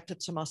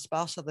reacted to my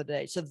spouse the other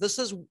day. So this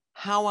is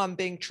how I'm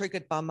being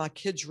triggered by my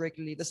kids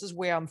regularly. This is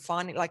where I'm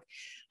finding, like,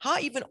 how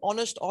even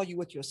honest are you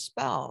with your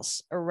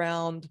spouse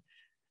around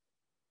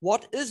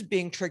what is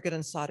being triggered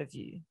inside of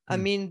you? I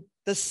mean,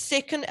 the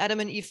second Adam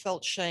and Eve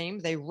felt shame,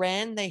 they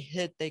ran, they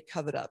hid, they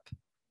covered up.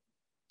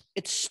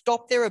 It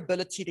stopped their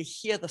ability to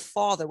hear the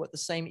Father with the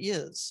same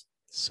ears.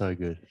 So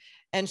good.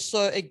 And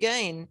so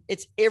again,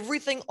 it's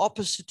everything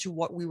opposite to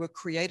what we were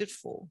created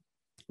for.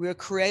 We were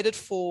created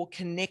for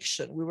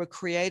connection. We were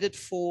created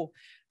for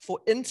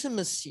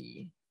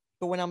intimacy.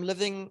 But when I'm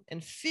living in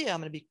fear,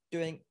 I'm going to be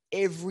doing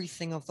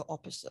everything of the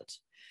opposite.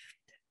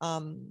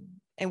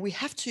 And we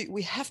have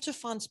to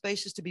find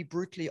spaces to be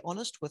brutally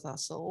honest with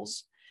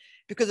ourselves,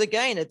 because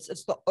again,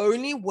 it's the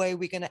only way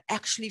we're going to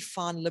actually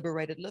find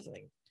liberated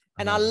living.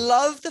 And I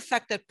love the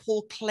fact that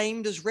Paul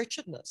claimed his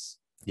wretchedness.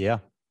 Yeah.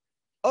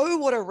 Oh,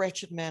 what a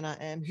wretched man I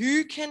am.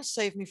 Who can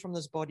save me from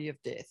this body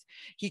of death?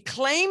 He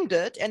claimed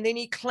it, and then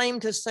he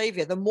claimed his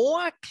savior. The more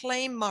I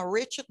claim my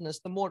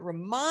wretchedness, the more it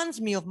reminds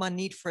me of my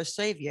need for a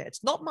savior.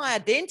 It's not my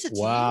identity.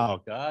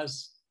 Wow,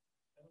 guys.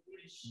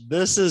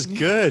 This is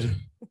good.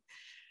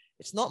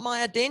 It's not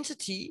my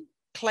identity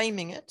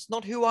claiming it. It's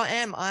not who I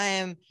am. I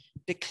am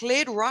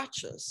declared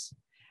righteous,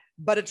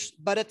 but it's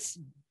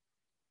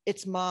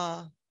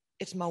my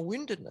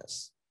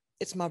woundedness.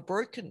 It's my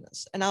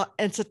brokenness. And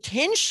it's a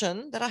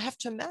tension that I have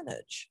to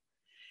manage.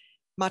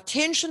 My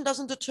tension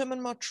doesn't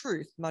determine my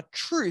truth. My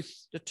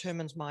truth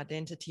determines my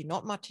identity,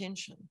 not my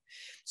tension.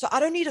 So I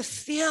don't need to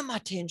fear my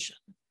tension.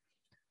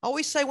 I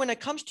always say, when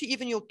it comes to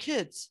even your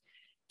kids,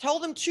 tell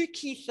them two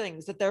key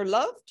things: that they're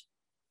loved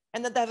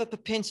and that they have a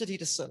propensity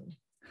to sin.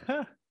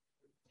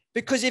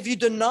 Because if you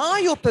deny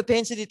your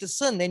propensity to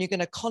sin, then you're going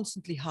to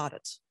constantly hide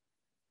it.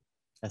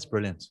 That's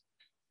brilliant.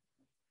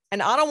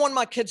 And I don't want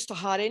my kids to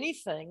hide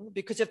anything,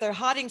 because if they're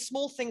hiding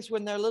small things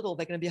when they're little,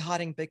 they're going to be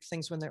hiding big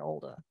things when they're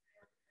older.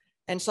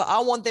 And so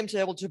I want them to be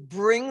able to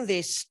bring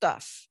their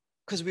stuff,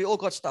 because we all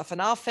got stuff. In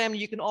our family,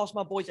 you can ask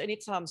my boys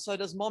anytime, so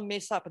does mom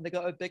mess up? And they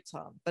go, oh, big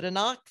time. But in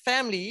our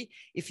family,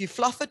 if you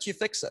fluff it, you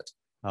fix it.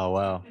 Oh,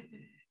 wow.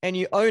 And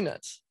you own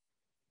it.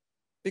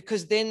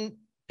 Because then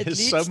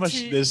there's so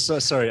much,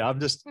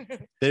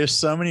 there's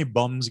so many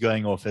bombs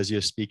going off as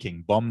you're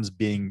speaking, bombs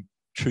being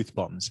truth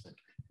bombs.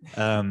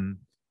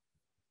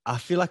 I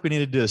feel like we need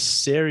to do a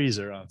series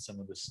around some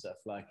of this stuff,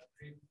 like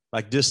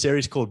do a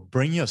series called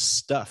Bring Your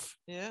Stuff.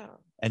 Yeah.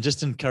 And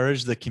just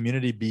encourage the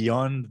community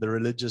beyond the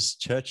religious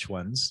church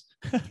ones.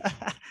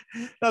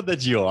 Not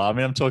that you are, I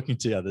mean, I'm talking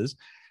to others,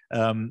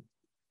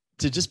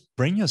 to just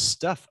bring your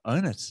stuff,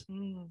 own it.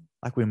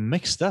 Like, we're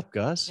mixed up,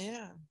 guys.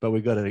 Yeah. But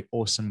we've got an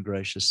awesome,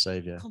 gracious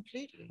Savior.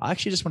 Completely. I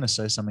actually just want to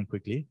say something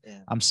quickly. Yeah.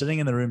 I'm sitting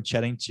in the room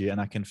chatting to you,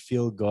 and I can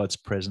feel God's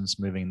presence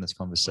moving in this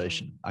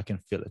conversation. I can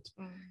feel it.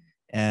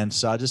 And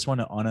so I just want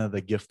to honor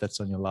the gift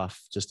that's on your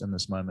life just in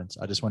this moment.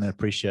 I just want to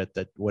appreciate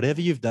that whatever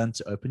you've done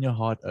to open your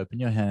heart, open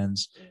your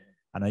hands.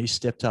 I know you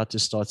stepped out to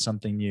start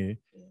something new.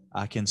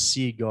 I can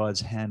see God's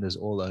hand is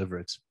all over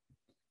it.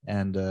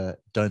 And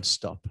don't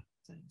stop.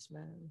 Thanks,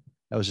 man.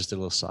 That was just a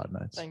little side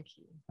note. Thank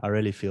you. I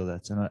really feel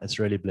that. And it's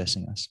really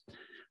blessing us.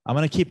 I'm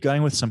going to keep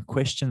going with some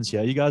questions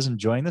here. Are you guys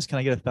enjoying this? Can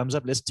I get a thumbs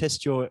up? Let's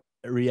test your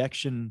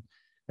reaction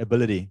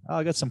ability. Oh,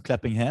 I got some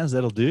clapping hands.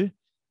 That'll do.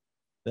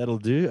 That'll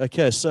do.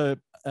 Okay. So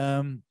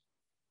how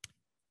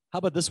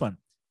about this one?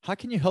 How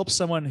can you help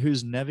someone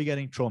who's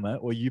navigating trauma,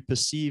 or you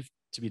perceive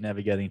to be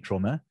navigating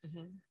trauma,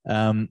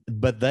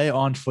 but they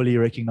aren't fully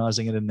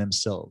recognizing it in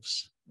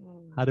themselves?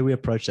 How do we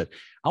approach that?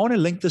 I want to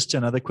link this to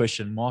another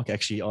question Mark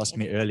actually asked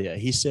me earlier.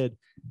 He said,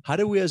 how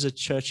do we as a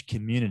church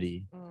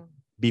community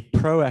be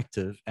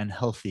proactive and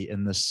healthy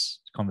in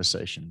this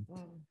conversation?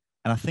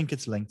 And I think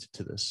it's linked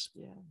to this.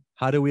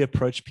 How do we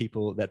approach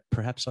people that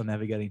perhaps are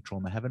navigating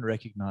trauma, haven't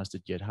recognized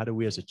it yet? How do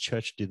we as a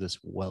church do this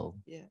well?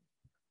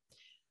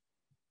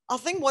 I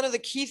think one of the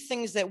key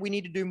things that we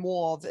need to do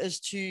more of is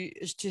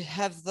to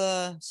have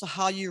so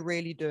how you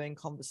really doing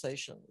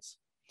conversations.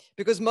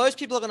 Because most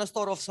people are going to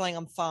start off saying,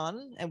 I'm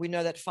fun. And we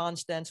know that fun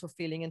stands for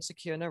feeling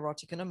insecure,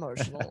 neurotic, and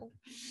emotional.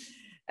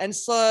 And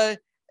so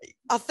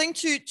I think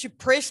to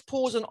press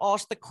pause and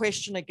ask the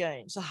question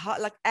again. So how,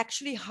 like,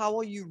 actually, how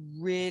are you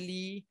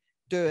really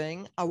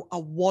doing? I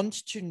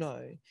want to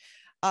know.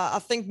 I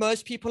think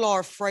most people are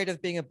afraid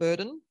of being a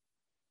burden.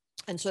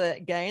 And so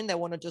again, they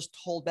want to just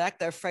hold back.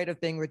 They're afraid of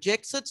being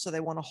rejected, so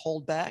they want to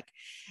hold back.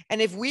 And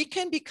if we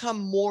can become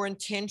more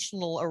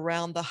intentional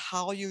around the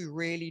how you're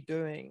really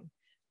doing,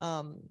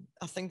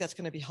 I think that's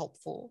going to be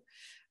helpful.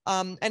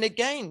 And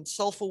again,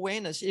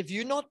 self-awareness. If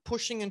you're not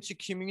pushing into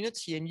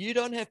community and you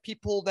don't have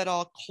people that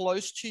are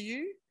close to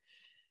you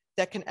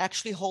that can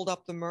actually hold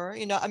up the mirror,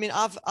 you know, I mean,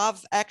 I've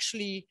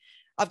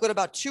got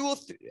about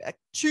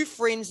two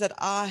friends that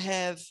I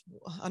have.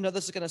 I know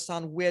this is going to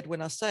sound weird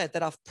when I say it,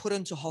 that I've put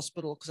into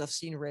hospital because I've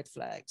seen red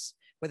flags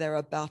where they're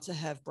about to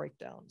have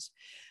breakdowns.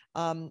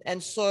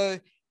 And so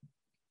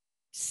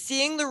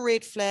seeing the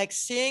red flags,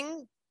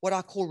 seeing what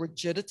I call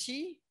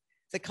rigidity,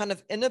 the kind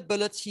of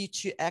inability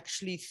to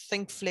actually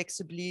think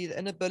flexibly, the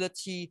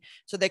inability,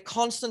 so they're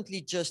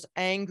constantly just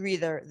angry,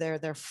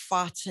 they're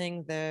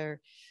fighting, they're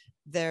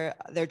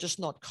just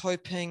not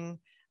coping.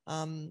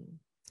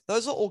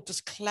 Those are all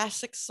just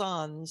classic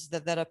signs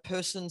that a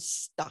person's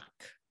stuck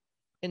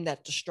in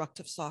that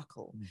destructive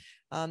cycle.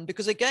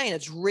 Because again,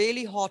 it's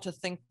really hard to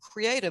think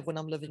creative when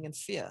I'm living in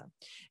fear.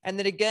 And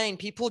then again,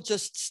 people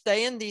just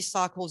stay in these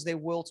cycles, their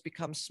worlds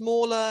become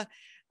smaller.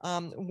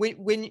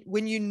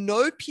 When you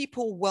know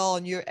people well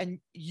and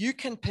you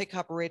can pick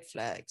up red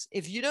flags,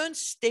 if you don't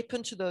step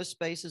into those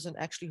spaces and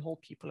actually hold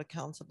people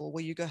accountable,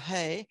 where you go,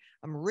 hey,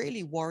 I'm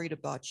really worried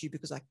about you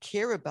because I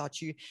care about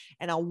you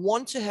and I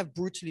want to have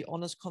brutally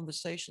honest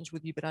conversations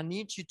with you, but I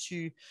need you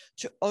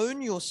to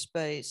own your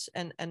space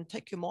and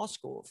take your mask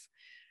off.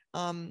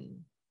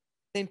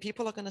 Then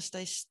people are going to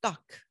stay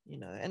stuck, you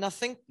know. And I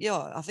think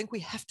we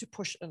have to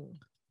push in.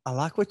 I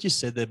like what you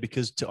said there,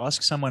 because to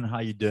ask someone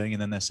how you're doing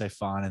and then they say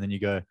fine, and then you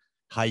go,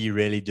 how are you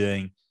really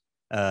doing?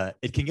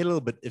 It can get a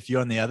little bit, if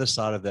you're on the other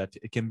side of that,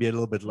 it can be a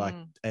little bit like,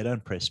 hey,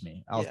 don't press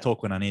me. I'll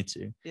talk when I need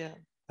to. Yeah.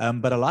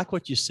 But I like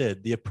what you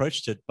said, the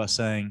approach to it by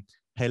saying,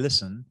 hey,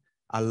 listen,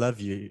 I love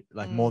you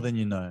like more than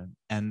you know.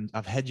 And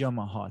I've had you on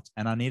my heart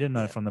and I need to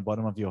know from the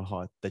bottom of your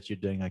heart that you're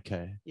doing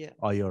okay. Yeah.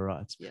 Are you all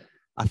right? Yeah.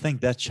 I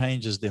think that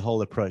changes the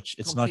whole approach.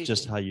 It's Completely. not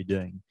just how you're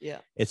doing. Yeah.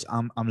 It's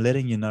I'm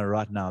letting you know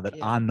right now that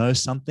I know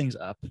something's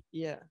up.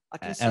 Yeah.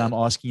 And I'm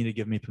asking you to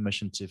give me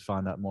permission to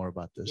find out more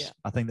about this. Yeah.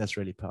 I think that's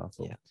really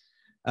powerful.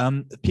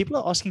 Yeah. People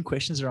are asking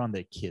questions around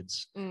their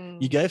kids.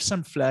 You gave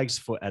some flags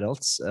for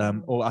adults,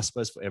 or I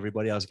suppose for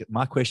everybody.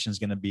 My question is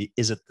going to be,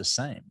 is it the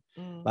same?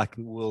 Like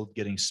the world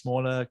getting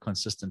smaller,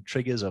 consistent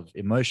triggers of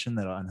emotion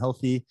that are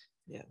unhealthy.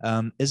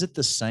 Yeah. Is it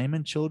the same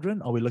in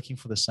children? Are we looking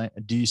for the same?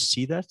 Do you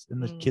see that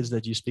in the kids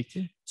that you speak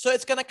to? So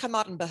it's going to come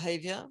out in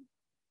behavior,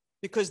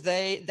 because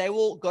they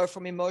will go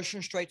from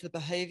emotion straight to the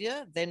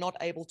behavior. They're not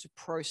able to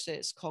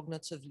process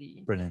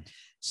cognitively. Brilliant.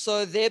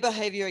 So their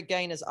behavior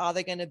again is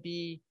either going to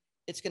be,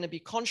 it's going to be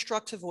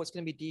constructive or it's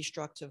going to be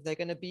destructive. They're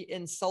going to be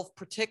in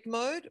self-protect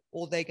mode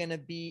or they're going to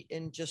be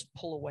in just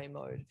pull away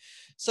mode.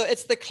 So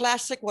it's the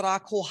classic, what I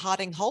call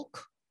hiding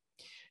Hulk.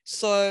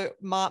 So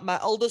my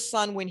eldest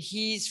son, when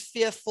he's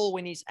fearful,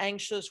 when he's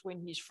anxious, when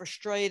he's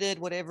frustrated,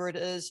 whatever it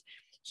is,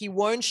 he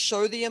won't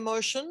show the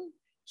emotion.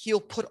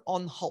 He'll put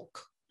on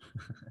Hulk.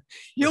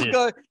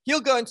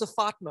 He'll go into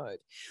fight mode.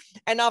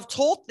 And I've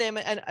taught them,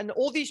 and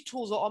all these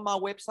tools are on my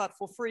website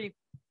for free.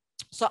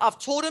 So I've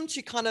taught him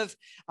to kind of,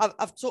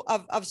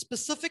 I've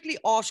specifically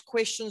asked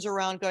questions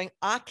around going,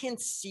 I can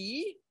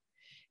see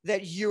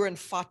that you're in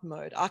fight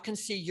mode. I can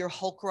see you're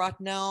Hulk right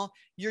now.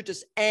 You're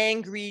just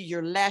angry.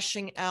 You're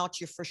lashing out.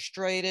 You're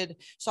frustrated.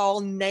 So I'll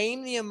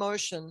name the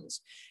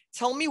emotions.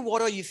 Tell me,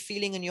 what are you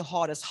feeling in your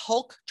heart? Is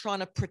Hulk trying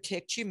to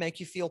protect you,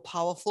 make you feel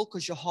powerful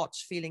because your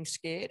heart's feeling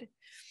scared?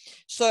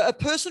 So a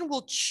person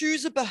will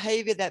choose a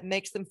behavior that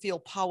makes them feel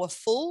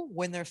powerful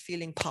when they're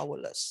feeling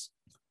powerless.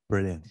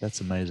 Brilliant.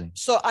 That's amazing.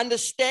 So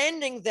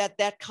understanding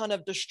that kind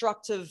of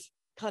destructive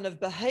kind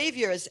of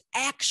behavior is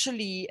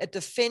actually a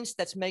defense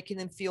that's making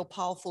them feel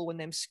powerful when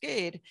they're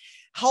scared,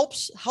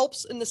 helps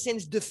in the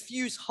sense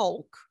diffuse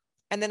Hulk.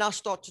 And then I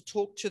start to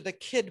talk to the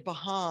kid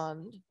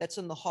behind that's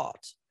in the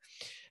heart.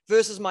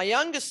 Versus my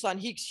youngest son,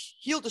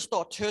 he'll just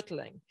start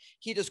turtling.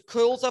 He just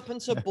curls up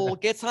into a ball,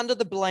 gets under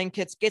the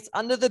blankets, gets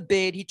under the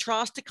bed. He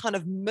tries to kind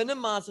of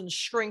minimize and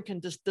shrink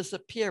and just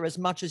disappear as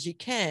much as he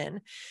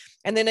can.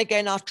 And then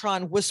again, I'll try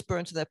and whisper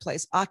into that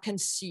place. I can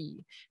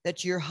see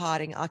that you're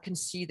hiding. I can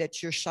see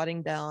that you're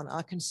shutting down.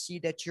 I can see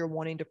that you're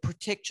wanting to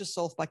protect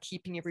yourself by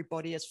keeping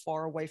everybody as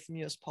far away from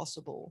you as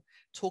possible.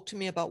 Talk to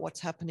me about what's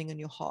happening in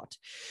your heart.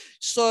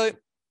 So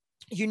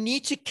you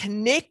need to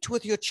connect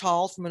with your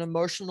child from an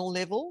emotional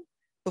level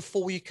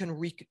before you can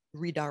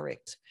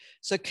redirect.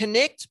 So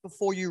connect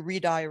before you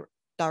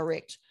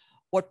redirect.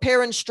 What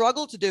parents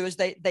struggle to do is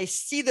they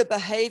see the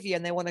behavior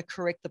and they want to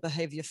correct the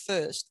behavior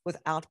first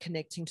without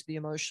connecting to the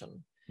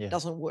emotion. Yeah. It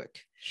doesn't work.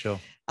 Sure.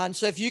 And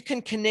so if you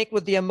can connect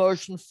with the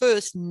emotion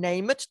first,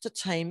 name it to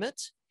tame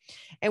it,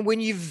 And when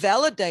you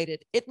validate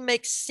it, it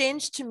makes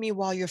sense to me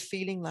why you're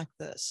feeling like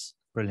this.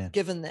 Brilliant.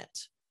 Given that.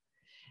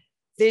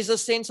 There's a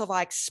sense of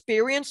I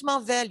experience my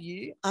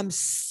value, I'm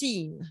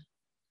seen.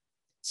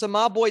 So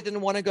my boy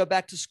didn't want to go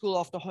back to school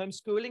after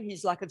homeschooling.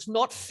 He's like, it's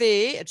not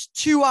fair. It's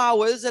 2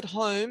 hours at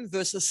home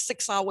versus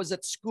 6 hours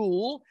at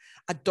school.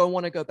 I don't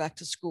want to go back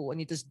to school. And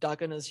he just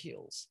dug in his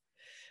heels.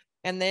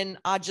 And then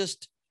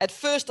at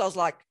first I was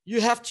like,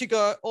 you have to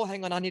go, oh,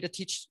 hang on, I need to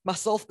teach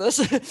myself this.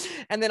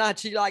 And then I had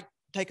to like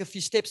take a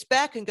few steps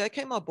back and go,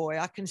 okay, my boy,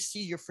 I can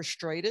see you're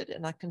frustrated.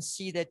 And I can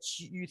see that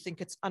you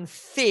think it's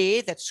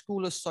unfair that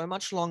school is so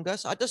much longer.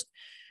 So I just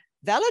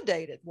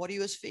validated what he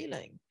was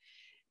feeling.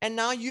 And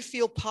now you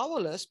feel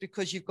powerless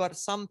because you've got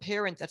some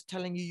parent that's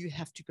telling you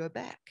have to go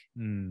back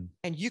and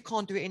you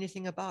can't do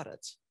anything about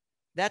it.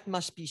 That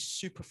must be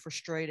super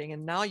frustrating.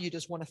 And now you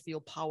just want to feel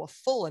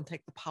powerful and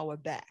take the power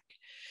back.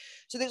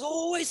 So there's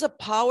always a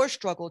power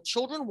struggle.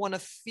 Children want to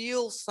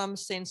feel some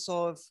sense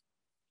of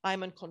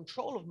I'm in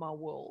control of my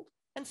world.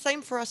 And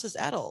same for us as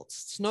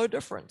adults. It's no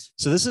different.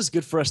 So this is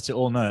good for us to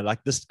all know.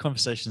 Like, this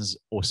conversation is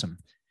awesome.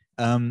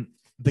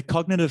 The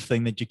cognitive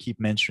thing that you keep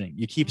mentioning,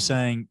 you keep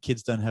saying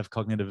kids don't have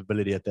cognitive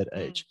ability at that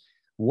age.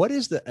 What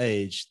is the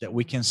age that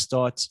we can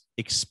start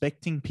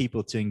expecting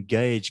people to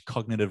engage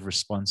cognitive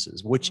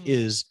responses, which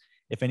is,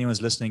 if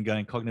anyone's listening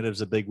going, cognitive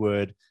is a big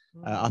word.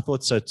 I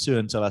thought so too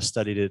until I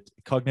studied it.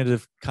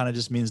 Cognitive kind of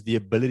just means the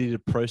ability to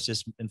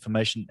process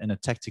information in a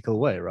tactical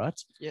way, right?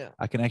 Yeah.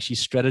 I can actually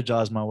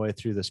strategize my way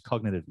through this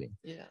cognitively.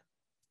 Yeah.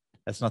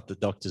 That's not the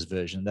doctor's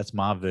version. That's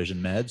my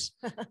version, Mads.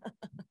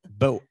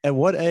 But at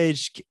what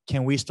age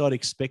can we start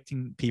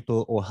expecting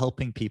people or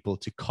helping people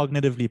to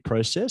cognitively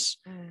process,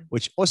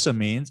 which also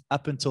means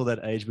up until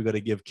that age, we've got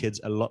to give kids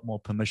a lot more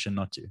permission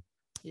not to.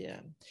 Yeah.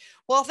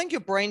 Well, I think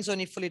your brain's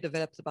only fully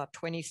developed about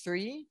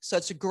 23. So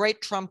it's a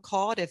great trump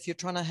card if you're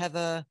trying to have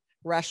a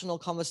rational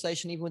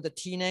conversation, even with the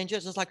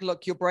teenagers. It's like,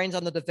 look, your brain's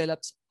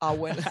underdeveloped. I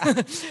win.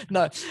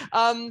 No.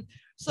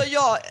 So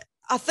yeah,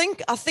 I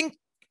think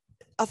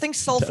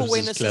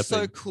self-awareness is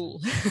so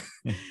cool.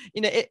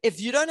 You know,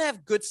 if you don't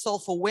have good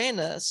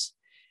self-awareness,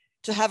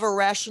 to have a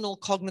rational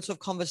cognitive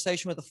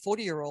conversation with a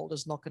 40-year-old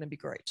is not going to be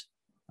great.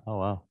 Oh,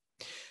 wow.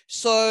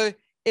 So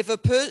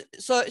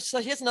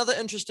so here's another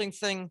interesting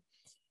thing.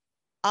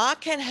 I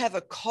can have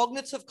a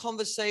cognitive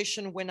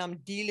conversation when I'm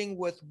dealing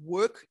with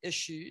work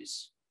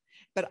issues,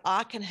 but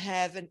I can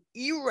have an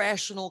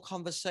irrational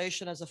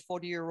conversation as a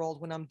 40-year-old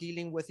when I'm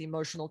dealing with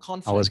emotional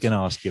conflict. I was going to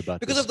ask you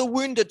about because of the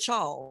wounded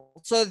child.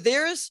 So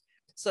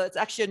it's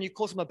actually a new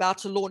course I'm about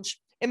to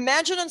launch.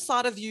 Imagine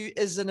inside of you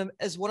is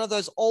one of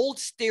those old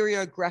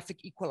stereographic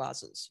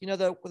equalizers, you know,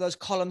 those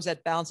columns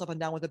that bounce up and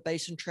down with a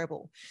bass and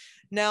treble.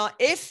 Now,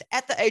 if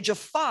at the age of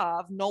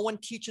 5, no one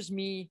teaches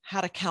me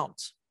how to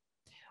count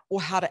or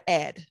how to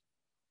add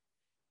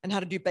and how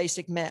to do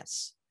basic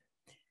maths,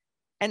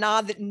 and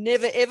I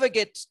never ever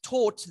get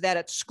taught that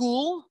at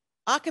school,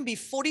 I can be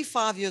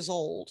 45 years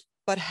old,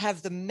 but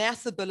have the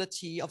math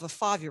ability of a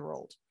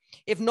 5-year-old.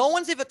 If no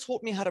one's ever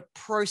taught me how to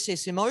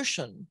process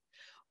emotion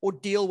or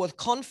deal with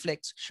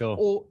conflict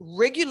or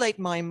regulate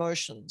my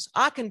emotions,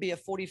 I can be a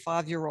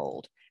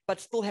 45-year-old,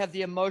 but still have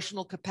the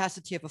emotional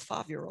capacity of a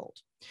 5-year-old.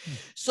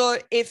 So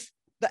if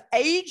the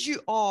age you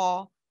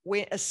are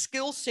where a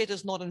skill set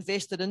is not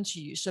invested into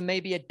you, so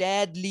maybe a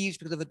dad leaves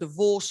because of a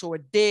divorce or a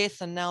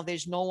death, and now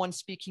there's no one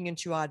speaking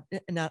into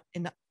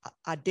an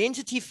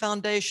identity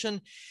foundation,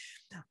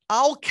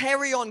 I'll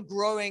carry on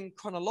growing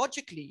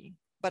chronologically,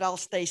 but I'll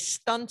stay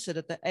stunted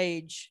at the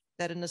age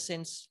that, in a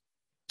sense,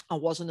 I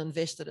wasn't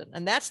invested in.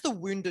 And that's the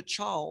wounded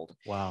child.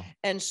 Wow.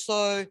 And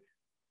so,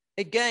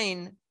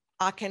 again,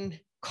 I can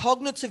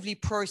cognitively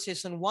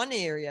process in one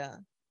area,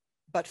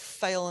 but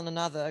fail in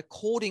another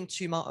according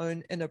to my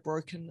own inner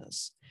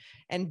brokenness.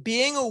 And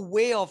being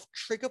aware of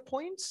trigger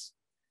points,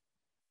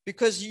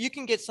 because you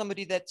can get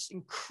somebody that's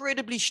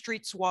incredibly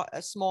street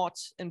smart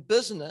in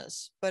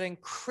business, but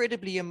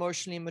incredibly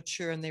emotionally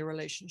mature in their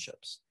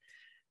relationships.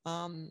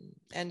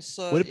 And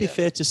so would it be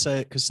fair to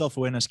say, because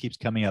self-awareness keeps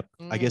coming up,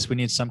 I guess we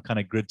need some kind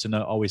of grid to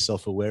know, are we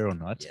self-aware or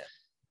not?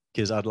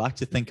 Because I'd like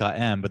to think I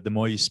am, but the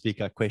more you speak,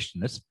 I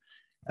question it.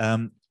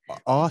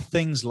 Are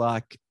things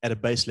like at a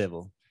base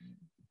level,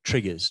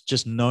 triggers,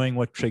 just knowing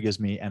what triggers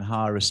me and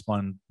how I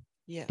respond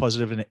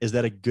positive, and is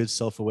that a good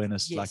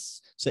self-awareness? Yes. Like,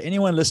 so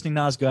anyone listening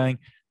now is going,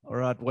 all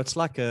right, what's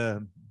like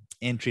a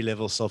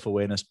entry-level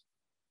self-awareness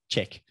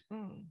check?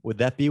 Would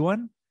that be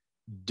one?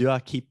 Do I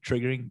keep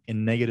triggering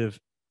in negative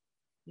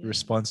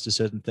response to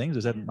certain things?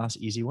 Is that a nice,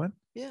 easy one?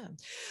 Yeah.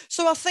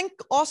 So I think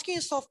asking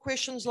yourself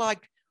questions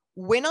like,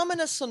 when I'm in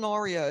a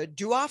scenario,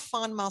 do I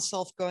find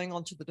myself going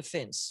onto the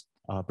defense?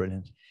 Oh,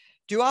 brilliant.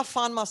 Do I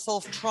find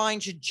myself trying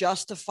to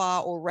justify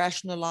or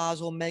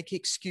rationalize or make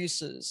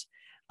excuses?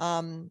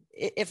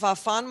 If I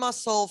find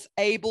myself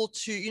able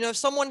to, you know, if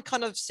someone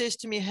kind of says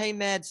to me, hey,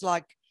 Mads,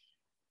 like,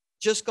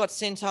 just got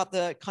sent out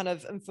the kind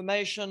of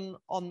information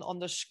on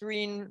the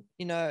screen,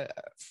 you know,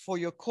 for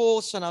your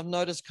course, and I've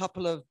noticed a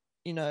couple of,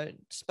 you know,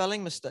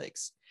 spelling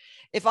mistakes.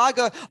 If I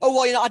go, oh,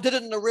 well, you know, I did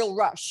it in a real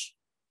rush.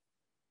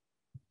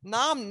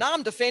 Now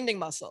I'm defending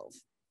myself.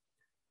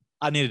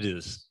 I need to do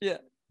this. Yeah.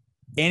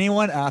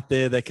 Anyone out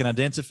there that can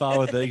identify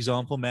with the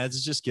example Mads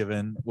has just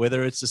given,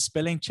 whether it's a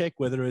spelling check,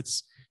 whether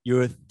it's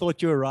you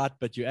thought you were right,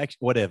 but you actually,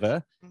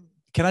 whatever,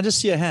 can I just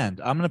see a hand?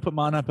 I'm going to put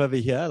mine up over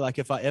here. Like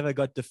if I ever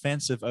got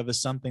defensive over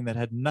something that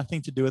had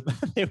nothing to do with,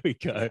 there we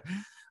go.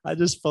 I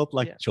just felt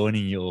like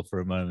joining you all for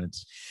a moment.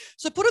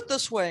 So put it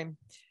this way,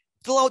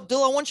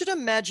 Dill, I want you to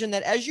imagine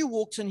that as you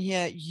walked in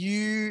here,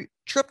 you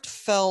tripped,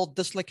 fell,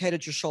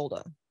 dislocated your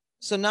shoulder.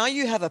 So now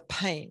you have a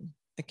pain.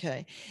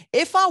 Okay.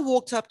 If I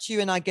walked up to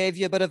you and I gave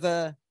you a bit of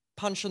a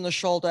punch on the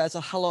shoulder as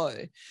a hello,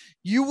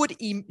 you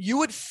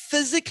would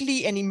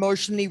physically and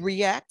emotionally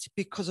react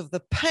because of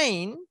the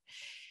pain.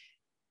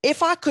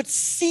 If I could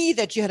see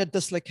that you had a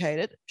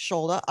dislocated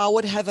shoulder, I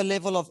would have a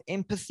level of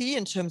empathy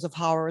in terms of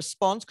how I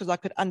respond because I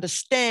could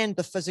understand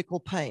the physical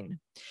pain.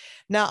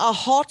 Now, our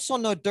hearts are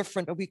no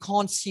different, but we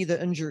can't see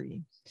the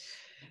injury.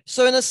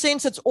 So in a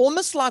sense, it's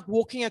almost like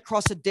walking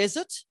across a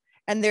desert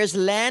and there's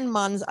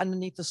landmines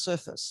underneath the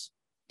surface.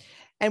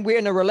 And we're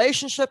in a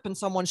relationship and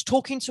someone's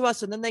talking to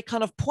us and then they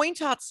kind of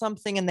point out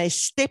something and they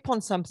step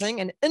on something.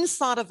 And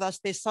inside of us,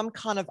 there's some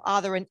kind of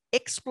either an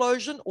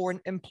explosion or an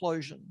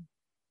implosion.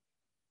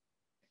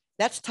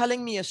 That's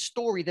telling me a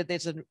story that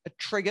there's a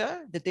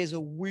trigger, that there's a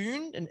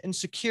wound, an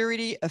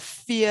insecurity, a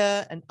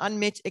fear, an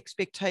unmet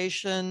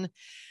expectation,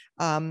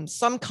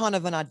 some kind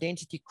of an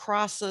identity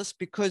crisis,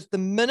 because the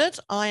minute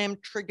I am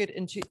triggered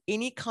into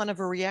any kind of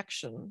a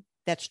reaction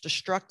that's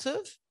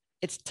destructive,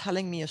 it's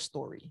telling me a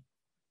story.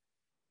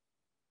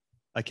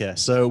 Okay,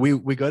 so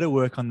we go to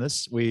work on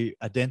this. We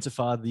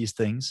identify these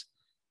things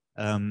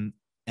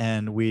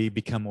and we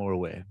become more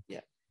aware. Yeah.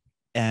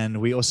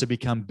 And we also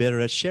become better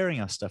at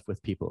sharing our stuff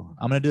with people.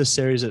 I'm going to do a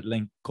series at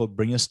Link called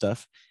Bring Your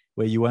Stuff,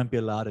 where you won't be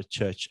allowed at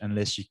church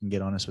unless you can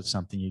get honest with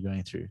something you're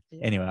going through.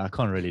 Yeah. Anyway, I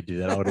can't really do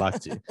that. I would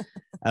like to.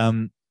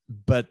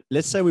 But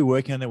let's say we're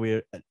working on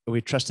it.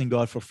 We're trusting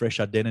God for fresh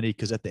identity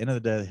because at the end of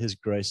the day, His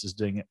grace is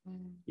doing it.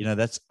 You know,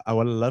 that's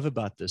what I love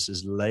about this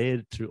is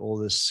layered through all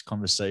this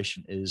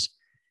conversation is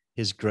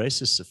His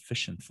grace is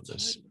sufficient for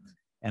this.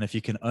 And if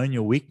you can own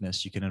your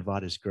weakness, you can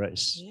invite His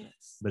grace.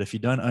 Yes. But if you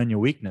don't own your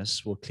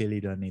weakness, well, clearly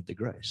you don't need the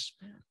grace.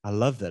 Yeah. I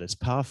love that. It's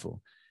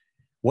powerful.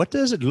 What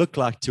does it look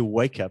like to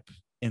wake up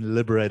in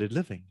liberated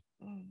living?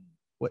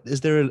 What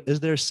is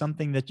there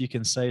something that you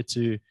can say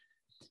to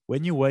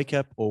when you wake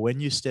up or when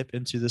you step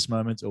into this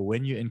moment or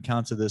when you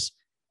encounter this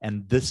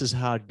and this is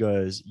how it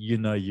goes, you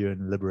know you're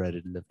in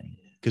liberated living?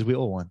 Because we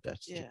all want that.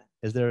 Yeah.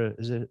 Is there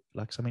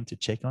like something to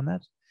check on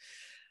that?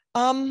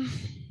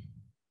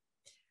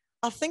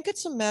 I think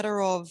it's a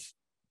matter of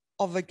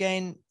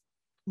again,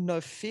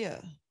 no fear.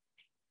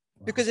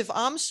 Wow. Because if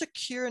I'm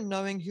secure in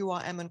knowing who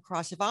I am in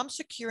Christ, if I'm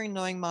secure in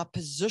knowing my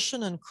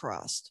position in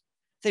Christ,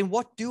 then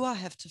what do I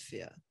have to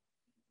fear?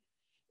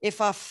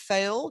 If I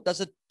fail, does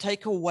it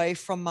take away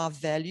from my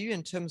value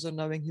in terms of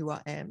knowing who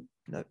I am?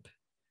 Nope.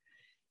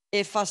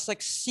 If I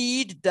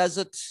succeed, does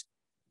it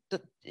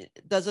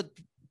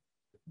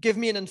give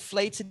me an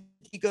inflated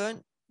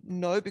ego?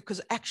 No, because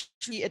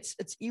actually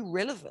it's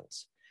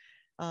irrelevant.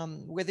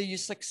 Whether you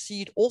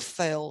succeed or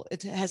fail,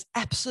 it has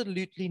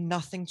absolutely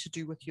nothing to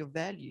do with your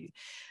value.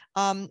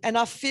 And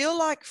I feel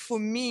like for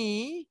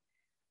me,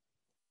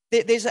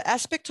 there's an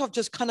aspect of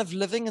just kind of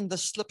living in the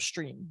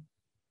slipstream.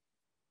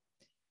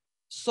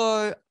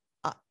 So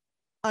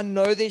I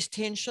know there's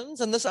tensions,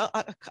 and this I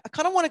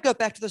kind of want to go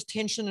back to this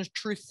tension and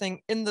truth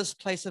thing in this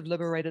place of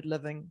liberated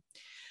living.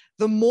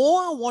 The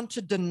more I want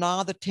to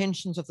deny the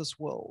tensions of this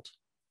world,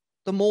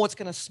 the more it's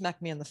going to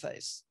smack me in the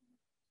face.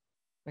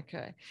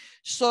 Okay.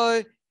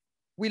 So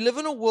we live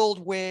in a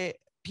world where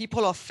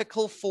people are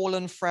fickle,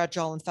 fallen,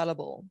 fragile, and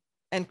fallible,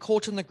 and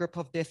caught in the grip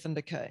of death and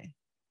decay.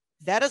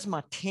 That is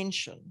my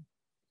tension.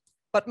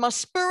 But my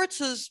spirit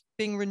is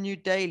being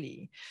renewed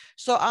daily.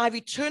 So I have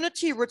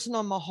eternity written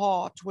on my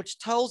heart, which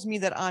tells me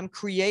that I'm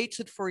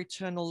created for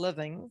eternal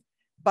living,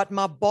 but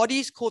my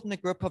body's caught in the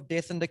grip of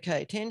death and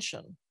decay,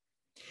 tension.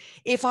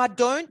 If I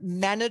don't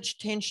manage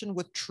tension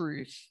with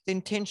truth,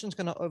 then tension's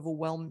going to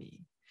overwhelm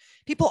me.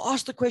 People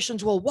ask the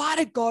questions, well, why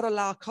did God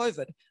allow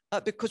COVID?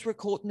 Because we're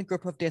caught in the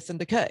grip of death and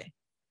decay.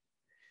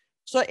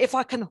 So if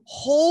I can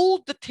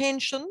hold the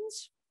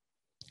tensions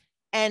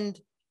and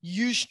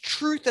use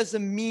truth as a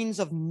means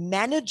of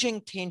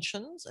managing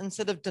tensions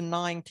instead of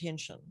denying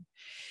tension,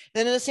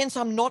 then in a sense,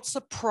 I'm not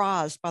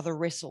surprised by the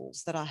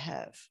wrestles that I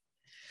have.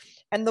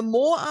 And the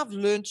more I've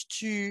learned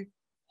to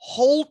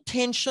hold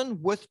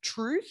tension with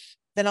truth,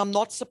 then I'm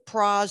not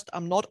surprised,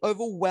 I'm not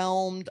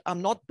overwhelmed,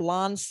 I'm not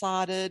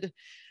blindsided.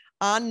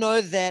 I know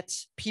that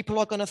people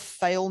are going to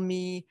fail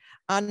me.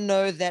 I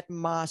know that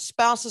my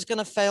spouse is going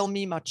to fail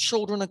me. My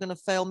children are going to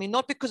fail me,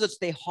 not because it's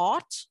their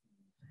heart,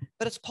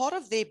 but it's part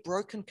of their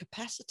broken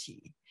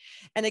capacity.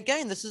 And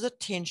again, this is a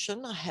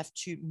tension I have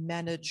to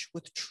manage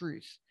with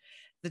truth.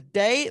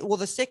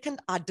 The second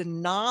I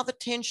deny the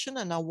tension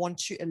and I want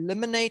to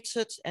eliminate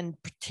it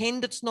and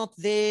pretend it's not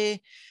there,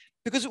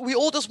 because we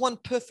all just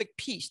want perfect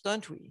peace,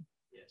 don't we?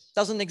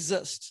 Doesn't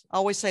exist. I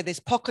always say there's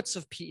pockets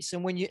of peace,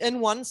 and when you're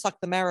in one, suck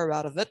the marrow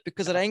out of it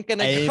because it ain't going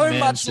to go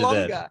much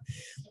longer.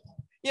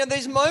 You know,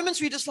 there's moments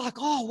where you're just like,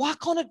 oh, why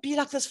can't it be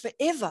like this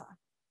forever?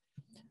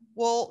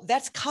 Well,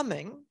 that's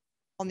coming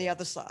on the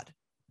other side.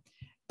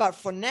 But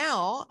for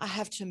now, I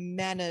have to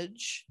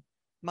manage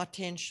my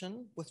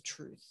tension with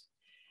truth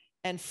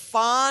and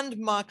find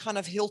my kind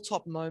of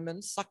hilltop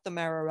moments, suck the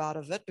marrow out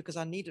of it because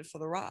I need it for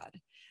the ride.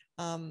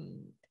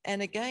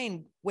 And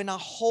again, when I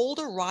hold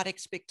a right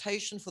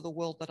expectation for the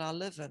world that I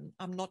live in,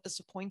 I'm not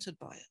disappointed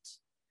by it.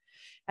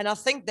 And I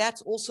think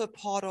that's also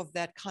part of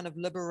that kind of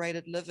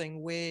liberated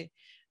living where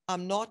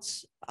I'm not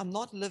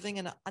living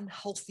in an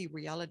unhealthy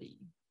reality.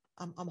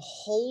 I'm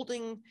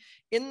holding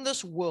in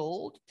this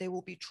world, there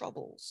will be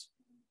troubles.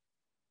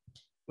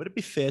 Would it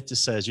be fair to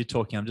say, as you're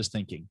talking, I'm just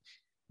thinking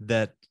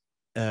that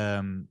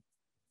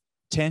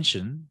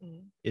tension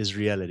is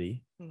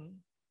reality.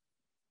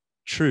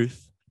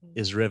 Truth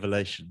is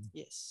revelation.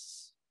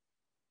 Yes.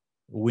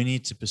 We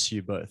need to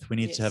pursue both. We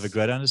need to have a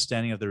great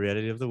understanding of the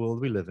reality of the world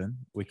we live in.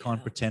 We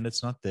can't pretend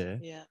it's not there.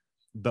 Yeah.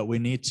 But we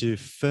need to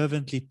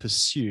fervently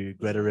pursue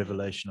greater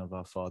revelation of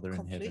our Father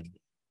in heaven.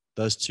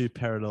 Those two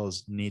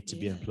parallels need to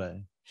be in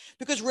play.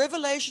 Because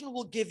revelation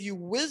will give you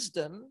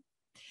wisdom,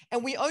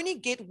 and we only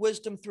get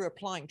wisdom through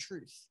applying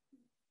truth.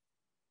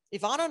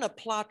 If I don't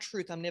apply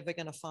truth, I'm never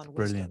going to find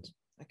wisdom. Brilliant.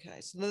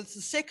 Okay, so the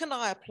second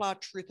I apply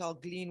truth, I'll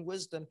glean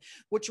wisdom,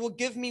 which will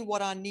give me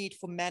what I need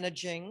for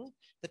managing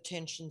the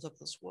tensions of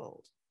this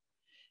world.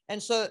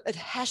 And so it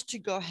has to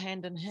go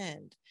hand in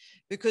hand,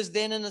 because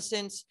then in a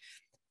sense,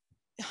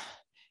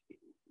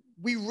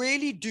 we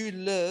really do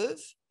live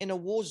in a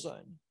war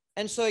zone.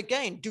 And so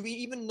again, do we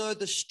even know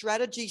the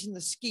strategies and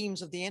the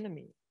schemes of the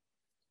enemy?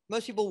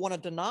 Most people want to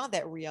deny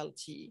that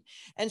reality.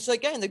 And so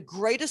again, the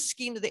greatest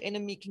scheme that the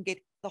enemy can get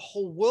the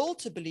whole world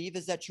to believe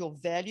is that your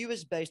value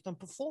is based on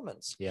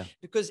performance. Yeah.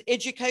 Because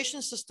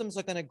education systems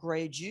are going to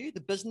grade you,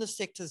 the business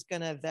sector is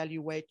going to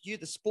evaluate you,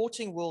 the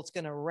sporting world's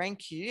going to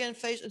rank you, and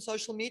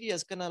social media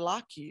is going to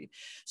like you.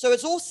 So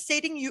it's all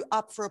setting you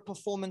up for a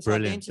performance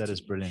identity. That is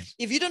brilliant.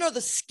 If you don't know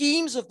the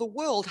schemes of the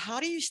world, how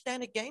do you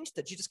stand against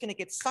it? You're just going to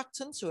get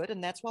sucked into it,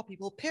 and that's why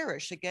people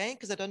perish again,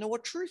 because they don't know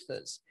what truth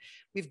is.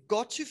 We've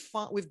got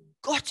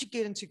to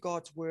get into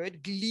God's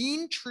word,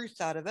 glean truth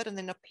out of it, and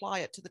then apply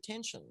it to the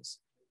tensions.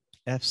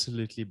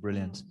 Absolutely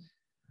brilliant.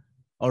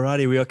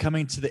 Alrighty, we are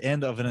coming to the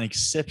end of an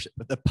exception,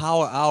 the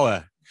Power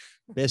Hour,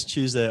 best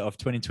Tuesday of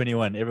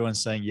 2021.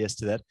 Everyone's saying yes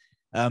to that.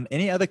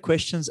 Any other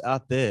questions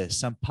out there?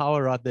 Some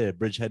power right there.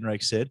 Bridge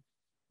Henrik said.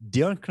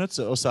 Dion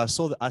Knutzer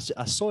also,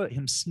 I saw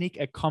him sneak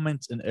a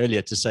comment in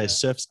earlier to say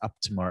surf's up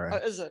tomorrow.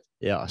 Oh, is it?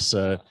 Yeah.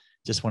 So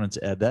just wanted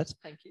to add that.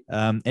 Thank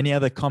you. Any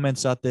other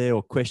comments out there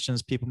or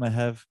questions people may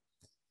have?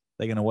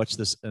 They're going to watch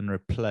this in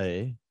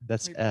replay.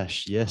 That's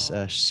Ash. Yes,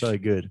 Ash. So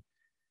good.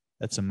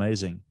 That's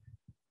amazing.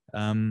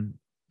 Let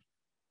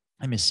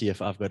me see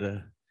if I've got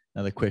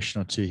another question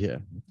or two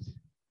here.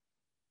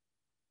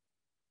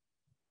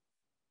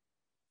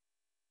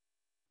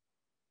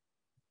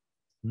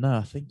 No,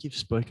 I think you've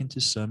spoken to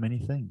so many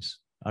things.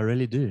 I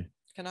really do.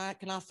 Can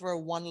I throw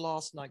one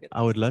last nugget?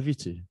 I would love you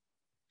to.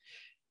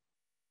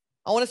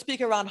 I want to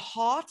speak around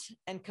heart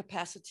and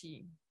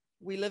capacity.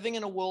 We're living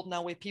in a world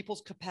now where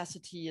people's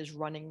capacity is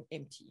running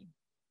empty.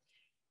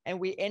 And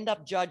we end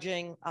up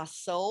judging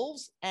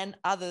ourselves and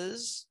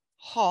others'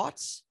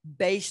 hearts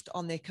based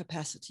on their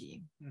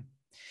capacity.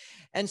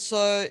 And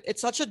so it's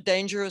such a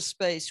dangerous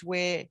space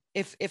where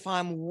if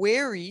I'm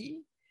weary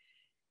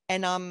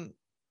and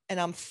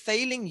I'm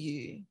failing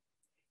you,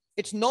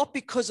 it's not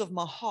because of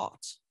my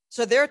heart.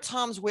 So there are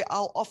times where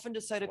I'll often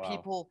just say to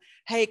people,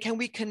 hey, can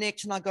we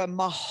connect? And I go,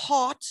 my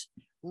heart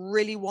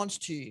really wants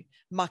to.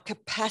 My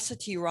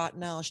capacity right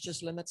now is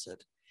just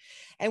limited.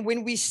 And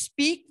when we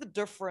speak the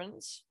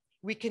difference,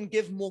 we can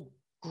give more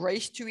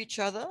grace to each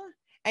other.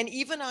 And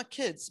even our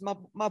kids,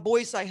 my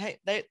boys say, hey,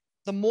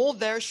 the more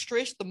they're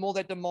stressed, the more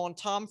they demand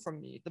time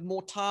from me. The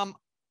more time,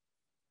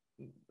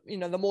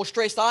 the more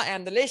stressed I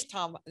am, the less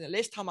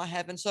time I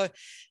have. And so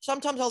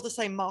sometimes I'll just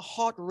say, my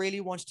heart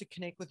really wants to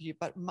connect with you.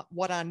 But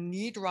what I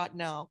need right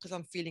now, because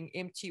I'm feeling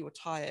empty or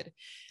tired,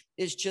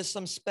 is just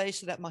some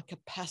space so that my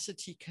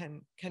capacity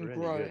can really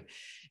grow. Good.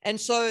 And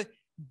so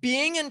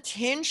being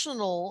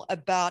intentional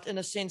about, in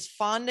a sense,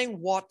 finding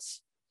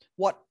what's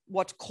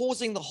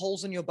causing the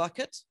holes in your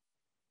bucket,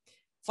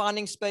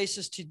 finding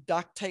spaces to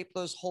duct tape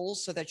those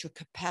holes so that your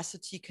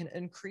capacity can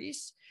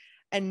increase,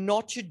 and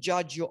not to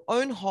judge your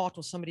own heart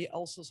or somebody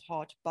else's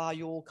heart by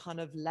your kind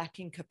of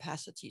lacking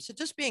capacity. So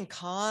just being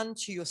kind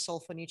to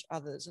yourself and each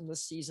other's in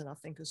this season, I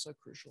think, is so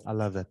crucial. I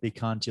love that. Be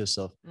kind to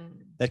yourself.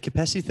 That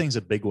capacity thing's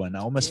a big one. I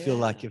almost feel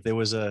like if there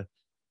was a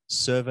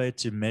survey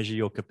to measure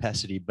your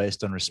capacity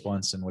based on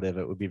response and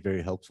whatever, it would be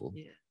very helpful.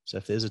 So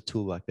if there's a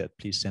tool like that,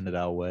 please send it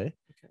our way.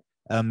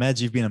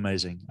 Mads, you've been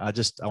amazing. I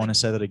want to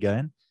say that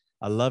again.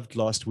 I loved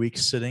last week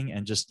sitting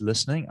and just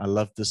listening. I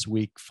loved this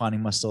week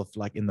finding myself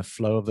like in the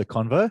flow of the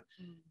convo.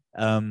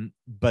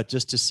 But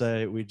just to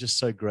say, we're just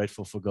so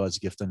grateful for God's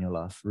gift in your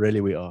life.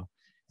 Really, we are.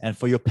 And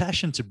for your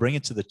passion to bring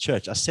it to the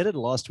church. I said it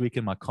last week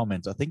in my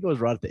comments. I think it was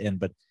right at the end,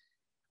 but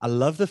I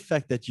love the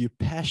fact that you're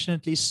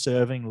passionately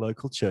serving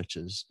local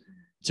churches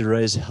to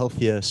raise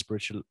healthier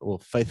spiritual or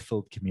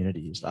faith-filled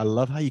communities. I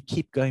love how you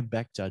keep going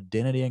back to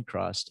identity in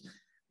Christ,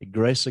 the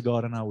grace of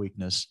God in our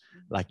weakness.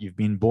 Like you've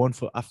been born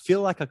for, I feel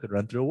like I could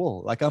run through a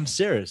wall. Like I'm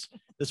serious.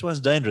 This one's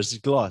dangerous.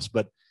 It's glass,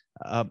 but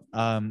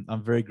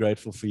I'm very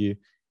grateful for you.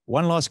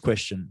 One last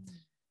question.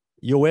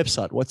 Your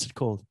website, what's it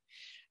called?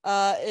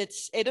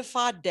 It's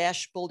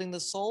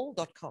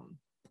edify-buildingthesoul.com.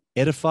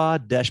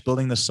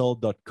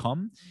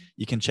 edify-buildingthesoul.com.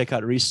 You can check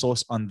out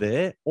resource on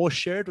there or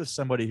share it with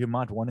somebody who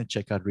might want to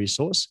check out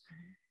resource.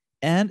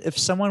 And if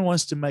someone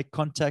wants to make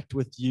contact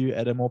with you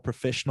at a more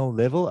professional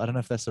level, I don't know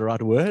if that's the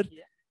right word.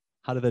 Yeah.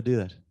 How do they do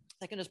that?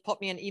 They can just pop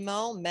me an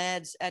email,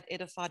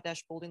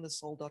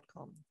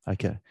 mads@edify-buildingthesoul.com.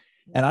 Okay.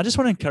 And I just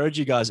want to encourage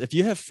you guys, if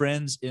you have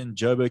friends in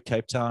Joburg,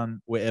 Cape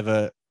Town,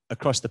 wherever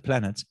across the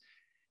planet,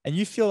 and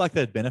you feel like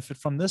they'd benefit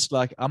from this,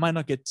 like I might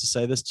not get to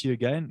say this to you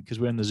again because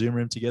we're in the Zoom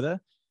room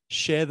together,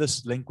 share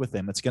this link with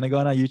them. It's going to go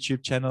on our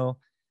YouTube channel.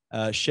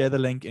 Share the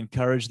link,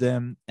 encourage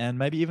them, and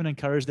maybe even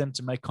encourage them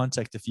to make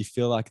contact if you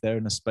feel like they're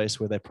in a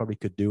space where they probably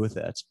could do with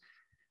that.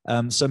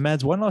 So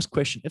Mads, one last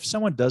question. If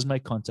someone does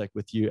make contact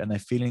with you and they're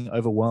feeling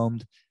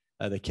overwhelmed,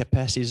 their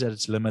capacity is at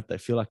its limit, they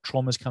feel like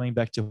trauma is coming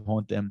back to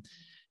haunt them,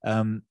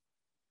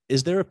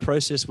 is there a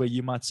process where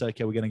you might say,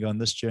 okay, we're going to go on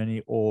this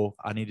journey, or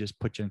I need to just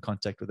put you in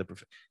contact with a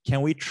professional?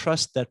 Can we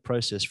trust that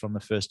process from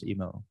the first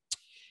email?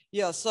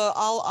 Yeah, so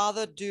I'll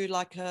either do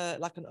like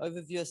an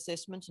overview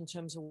assessment in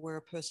terms of where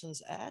a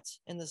person's at,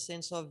 in the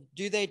sense of,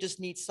 do they just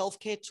need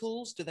self-care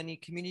tools? Do they need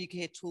community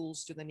care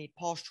tools? Do they need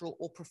pastoral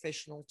or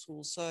professional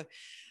tools? So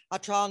I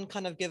try and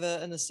kind of give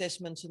an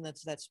assessment in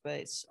that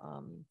space.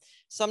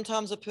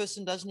 Sometimes a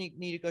person does need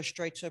to go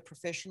straight to a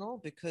professional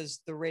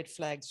because the red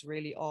flags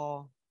really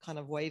are kind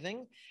of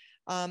waving.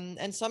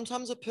 And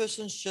sometimes a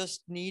person's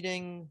just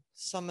needing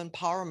some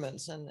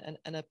empowerment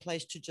and a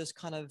place to just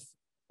kind of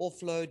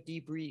offload,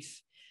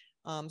 debrief.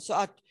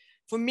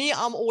 For me,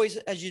 I'm always,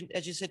 as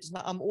you said,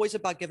 I'm always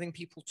about giving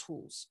people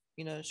tools.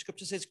 You know,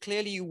 scripture says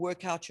clearly you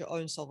work out your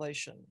own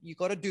salvation. You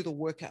got to do the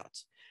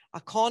workout. I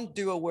can't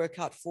do a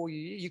workout for you.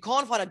 You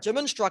can't find a gym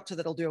instructor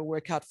that'll do a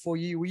workout for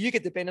you where you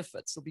get the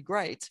benefits. It'll be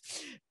great,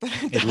 but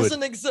it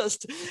doesn't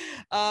exist.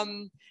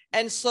 And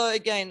so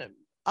again,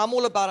 I'm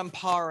all about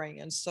empowering.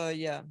 And so,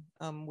 yeah,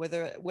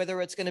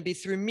 whether it's going to be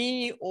through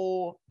me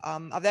or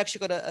I've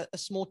actually got a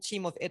small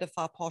team of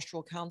Edify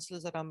pastoral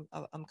counselors that I'm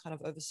kind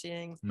of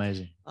overseeing.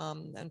 Amazing.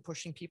 And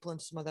pushing people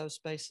into some of those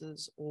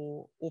spaces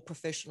or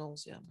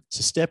professionals. Yeah.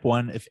 So step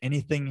one, if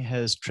anything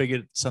has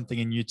triggered something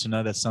in you to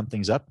know that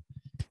something's up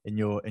in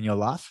your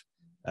life,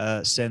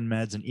 send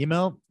Mads an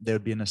email. There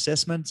would be an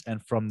assessment.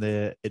 And from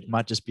there, it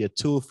might just be a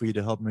tool for you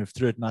to help move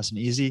through it nice and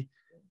easy.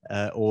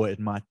 Or it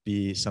might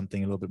be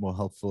something a little bit more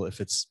helpful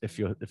if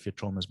your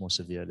trauma is more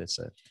severe, let's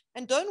say.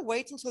 And don't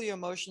wait until your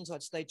emotions are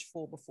at stage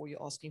 4 before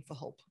you're asking for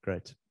help.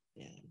 Great.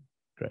 Yeah.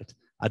 Great.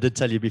 I did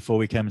tell you before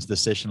we came into the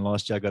session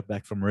last year, I got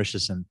back from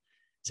Mauritius and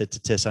said to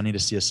Tess, I need to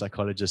see a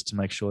psychologist to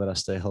make sure that I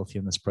stay healthy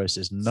in this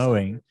process,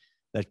 knowing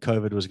that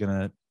COVID was going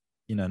to,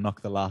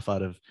 knock the life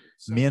out of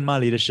me and my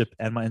leadership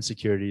and my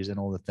insecurities and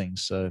all the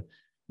things. So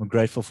I'm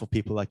grateful for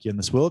people like you in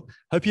this world.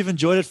 Hope you've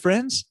enjoyed it,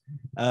 friends.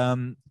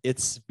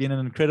 It's been an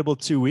incredible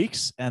 2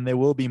 weeks, and there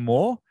will be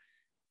more.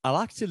 I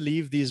like to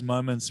leave these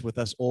moments with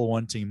us all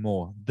wanting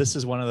more. This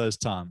is one of those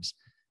times.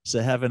 So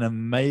have an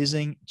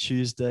amazing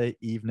Tuesday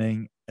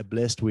evening, a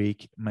blessed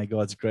week. May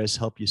God's grace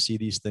help you see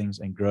these things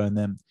and grow in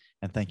them.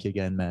 And thank you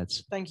again,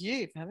 Mads. Thank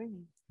you for having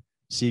me.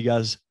 See you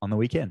guys on the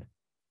weekend.